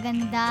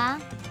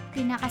pinakamaganda,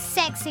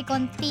 pinaka-sexy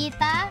kong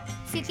tita,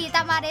 si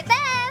Tita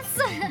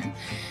Marites!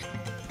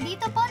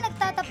 Dito po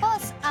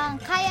nagtatapos ang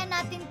Kaya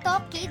Natin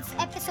To Kids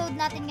episode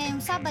natin ngayong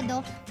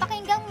Sabado.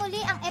 Pakinggang muli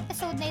ang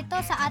episode na ito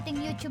sa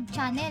ating YouTube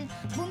channel.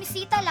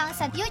 Bumisita lang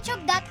sa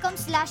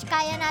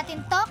youtube.com/Kaya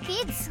Natin To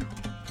Kids.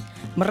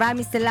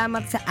 Maraming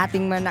salamat sa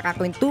ating mga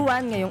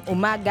nakakwentuhan ngayong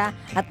umaga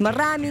at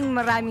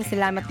maraming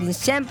salamat din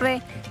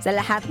siyempre sa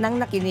lahat ng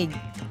nakinig.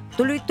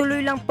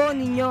 Tuloy-tuloy lang po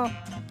ninyo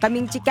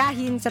kaming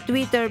tsikahin sa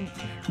Twitter.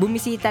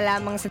 Bumisita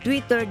lamang sa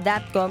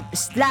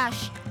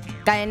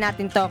twitter.com/Kaya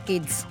Natin To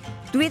Kids.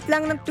 Tweet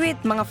lang ng tweet,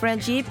 mga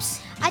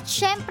friendships. At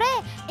syempre,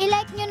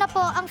 ilike nyo na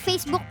po ang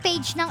Facebook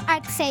page ng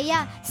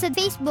Arcea sa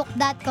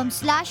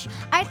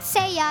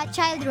facebook.com/Arcea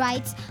Child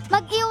Rights.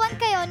 Mag-iwan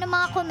kayo ng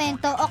mga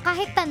komento o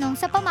kahit tanong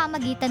sa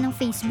pamamagitan ng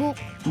Facebook.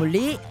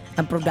 Muli,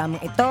 Ang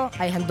programang ito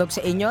ay handog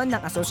sa inyo ng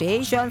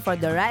Association for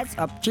the Rights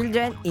of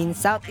Children in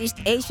Southeast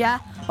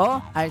Asia o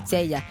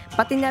ARCEA,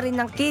 pati na rin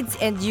ng Kids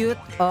and Youth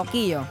o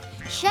Kiyo.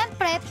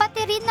 Siyempre,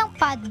 pati rin ng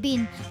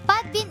Podbean.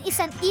 Podbean is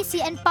an easy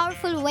and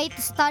powerful way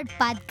to start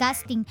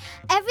podcasting.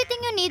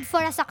 Everything you need for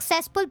a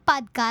successful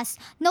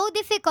podcast, no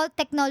difficult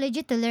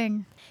technology to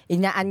learn.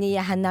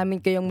 Inaaniyahan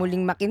namin kayong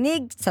muling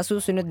makinig sa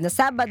susunod na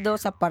Sabado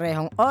sa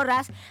parehong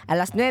oras,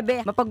 alas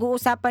 9.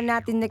 Mapag-uusapan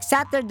natin next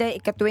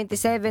Saturday,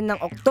 ika-27 ng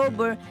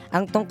October,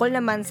 ang tungkol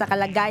naman sa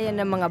kalagayan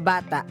ng mga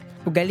bata.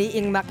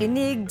 Ugaliing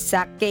makinig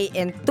sa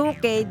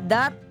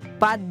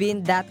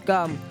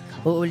kn2k.podbean.com.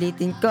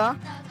 Uulitin ko,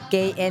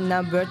 kn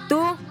number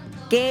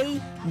 2,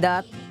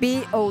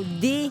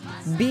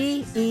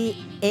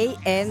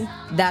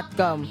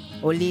 k.podbean.com.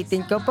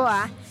 Ulitin ko po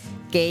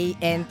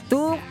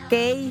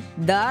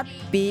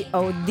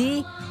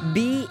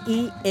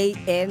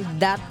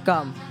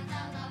kn2k.podbean.com.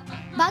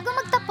 Bago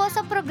magtapos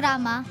ang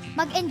programa,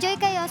 mag-enjoy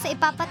kayo sa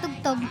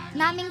ipapatugtog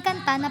naming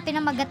kanta na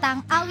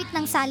pinamagatang Awit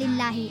ng Salin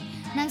Lahi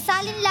ng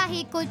Salin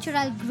Lahi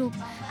Cultural Group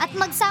at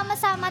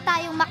magsama-sama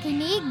tayong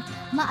makinig,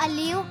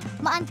 maaliw,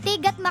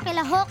 maantig at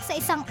makilahok sa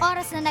isang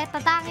oras na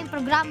natatanging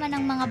programa ng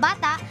mga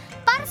bata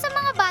para sa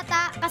mga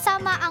bata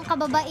kasama ang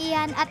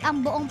kababaihan at ang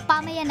buong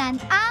pamayanan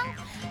ang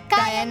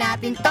Kaya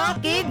Natin To,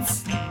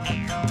 Kids!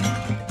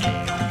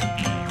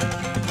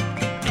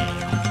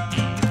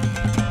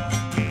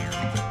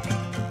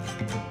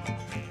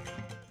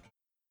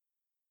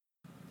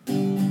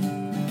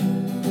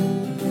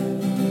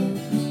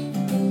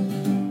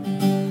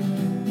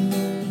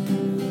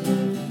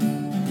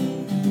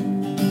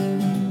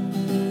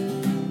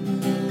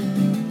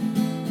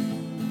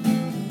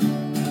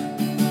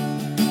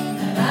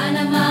 Tara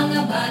na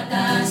mga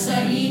bata,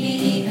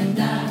 sarili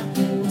ihanda.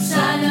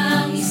 Buksan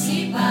ang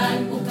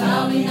isipan,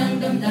 pukawin ang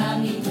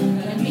damdamin.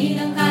 Alamin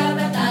ang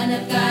karapatan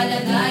at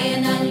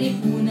kalagayan ng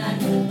lipunan.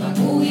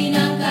 Baguhin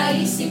ang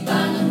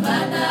kaisipan, ang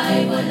bata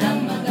ay walang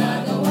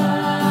magagawa.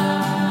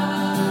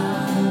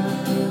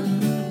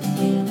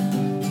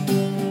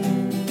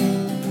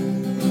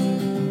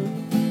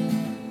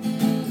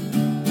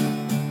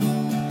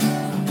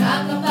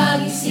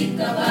 Makakapag-isip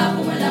ka ba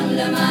kung walang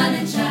laman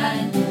ang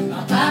tiyan?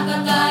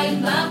 Makakakain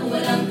ba kung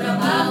walang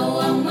trabaho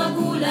ang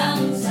magulang?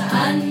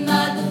 Saan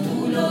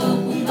matutulog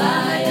kung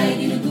bahay ay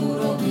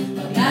dinuduro?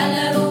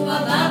 Maglalaro pa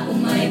ba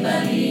kung may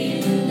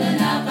baril na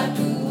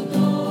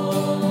nakatuto?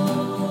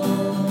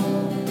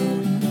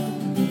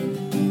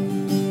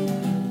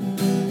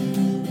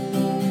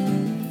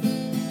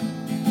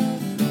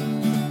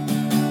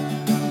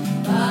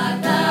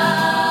 Bata,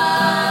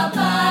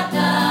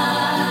 bata,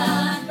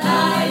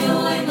 tayo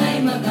ay may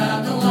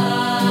magagawa.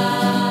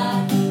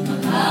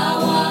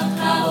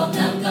 Maghawak-hawak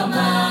ng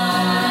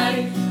kamay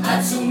at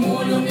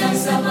sumulong ng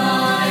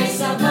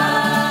sabay-sabay.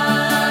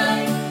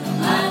 Ang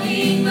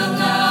ating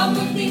mga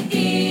munting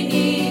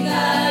tinig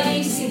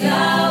ay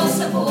sigaw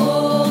sa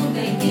buong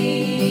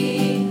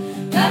daigdig.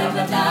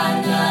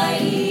 Karapatan ay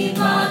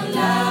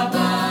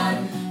ipaglaban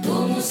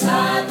tungo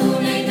sa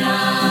tunay na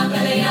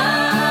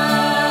kalayaan.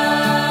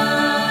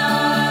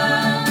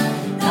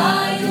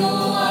 Tayo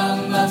ang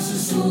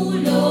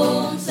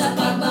magsusulong sa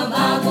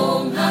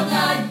pagbabagong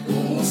hangad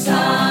tungo sa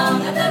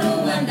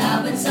katarungan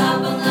laban sa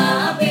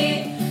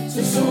pang-aapi.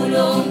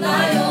 Susulong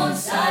tayo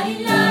sa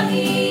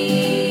linlahi.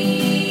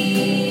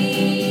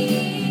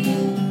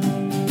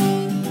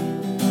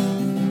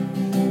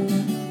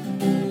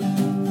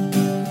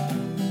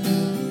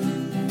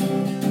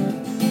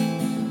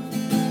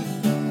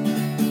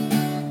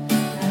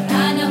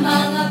 Tara na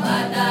mga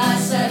bata,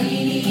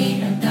 sarili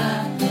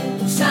ihanda.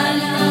 Buksan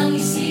ang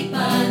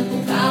isipan,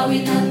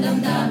 pukawin ang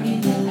damdamin.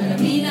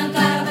 Alamin ang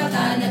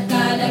karapatan at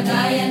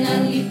kalagayan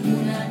ng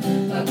lipunan.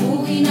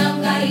 Baguhin ang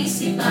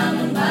kaisipan,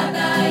 ang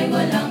bata ay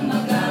walang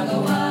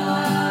magagawa.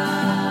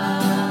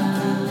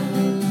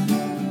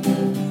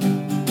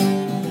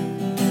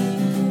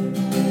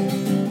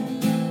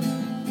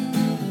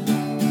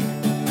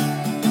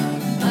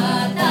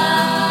 Bata,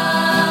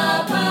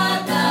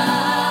 bata,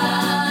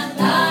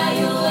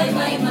 tayo ay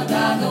may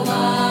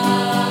magagawa.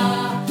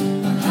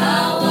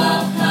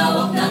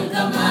 Maghawak-hawak ng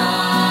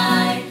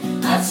kamay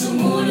at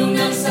sumulong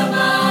ng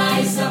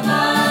sabay-sabay.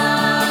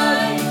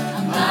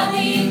 Ang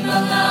ating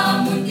mga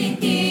munting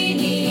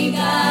tinig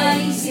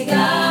ay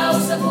sigaw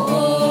sa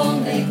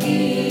buong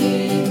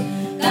daigdig.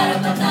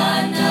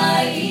 Karapatan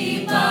ay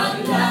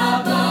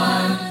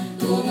ipaglaban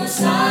tungo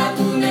sa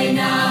tunay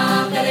na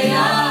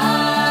kalayaan.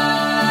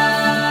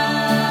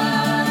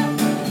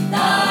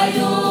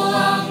 Tayo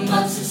ang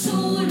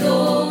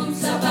magsusulong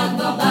sa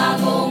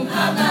pagbabagong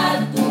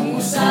hangad tungo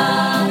sa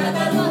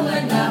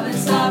katarungan laban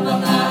sa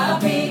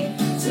pang-aapi.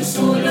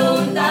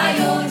 Susulong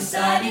tayo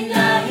sa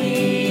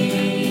linlahi.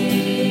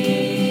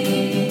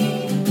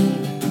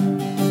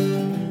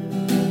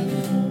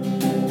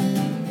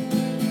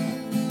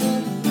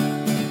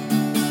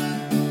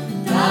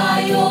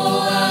 Tayo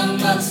ang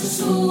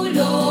magsusulong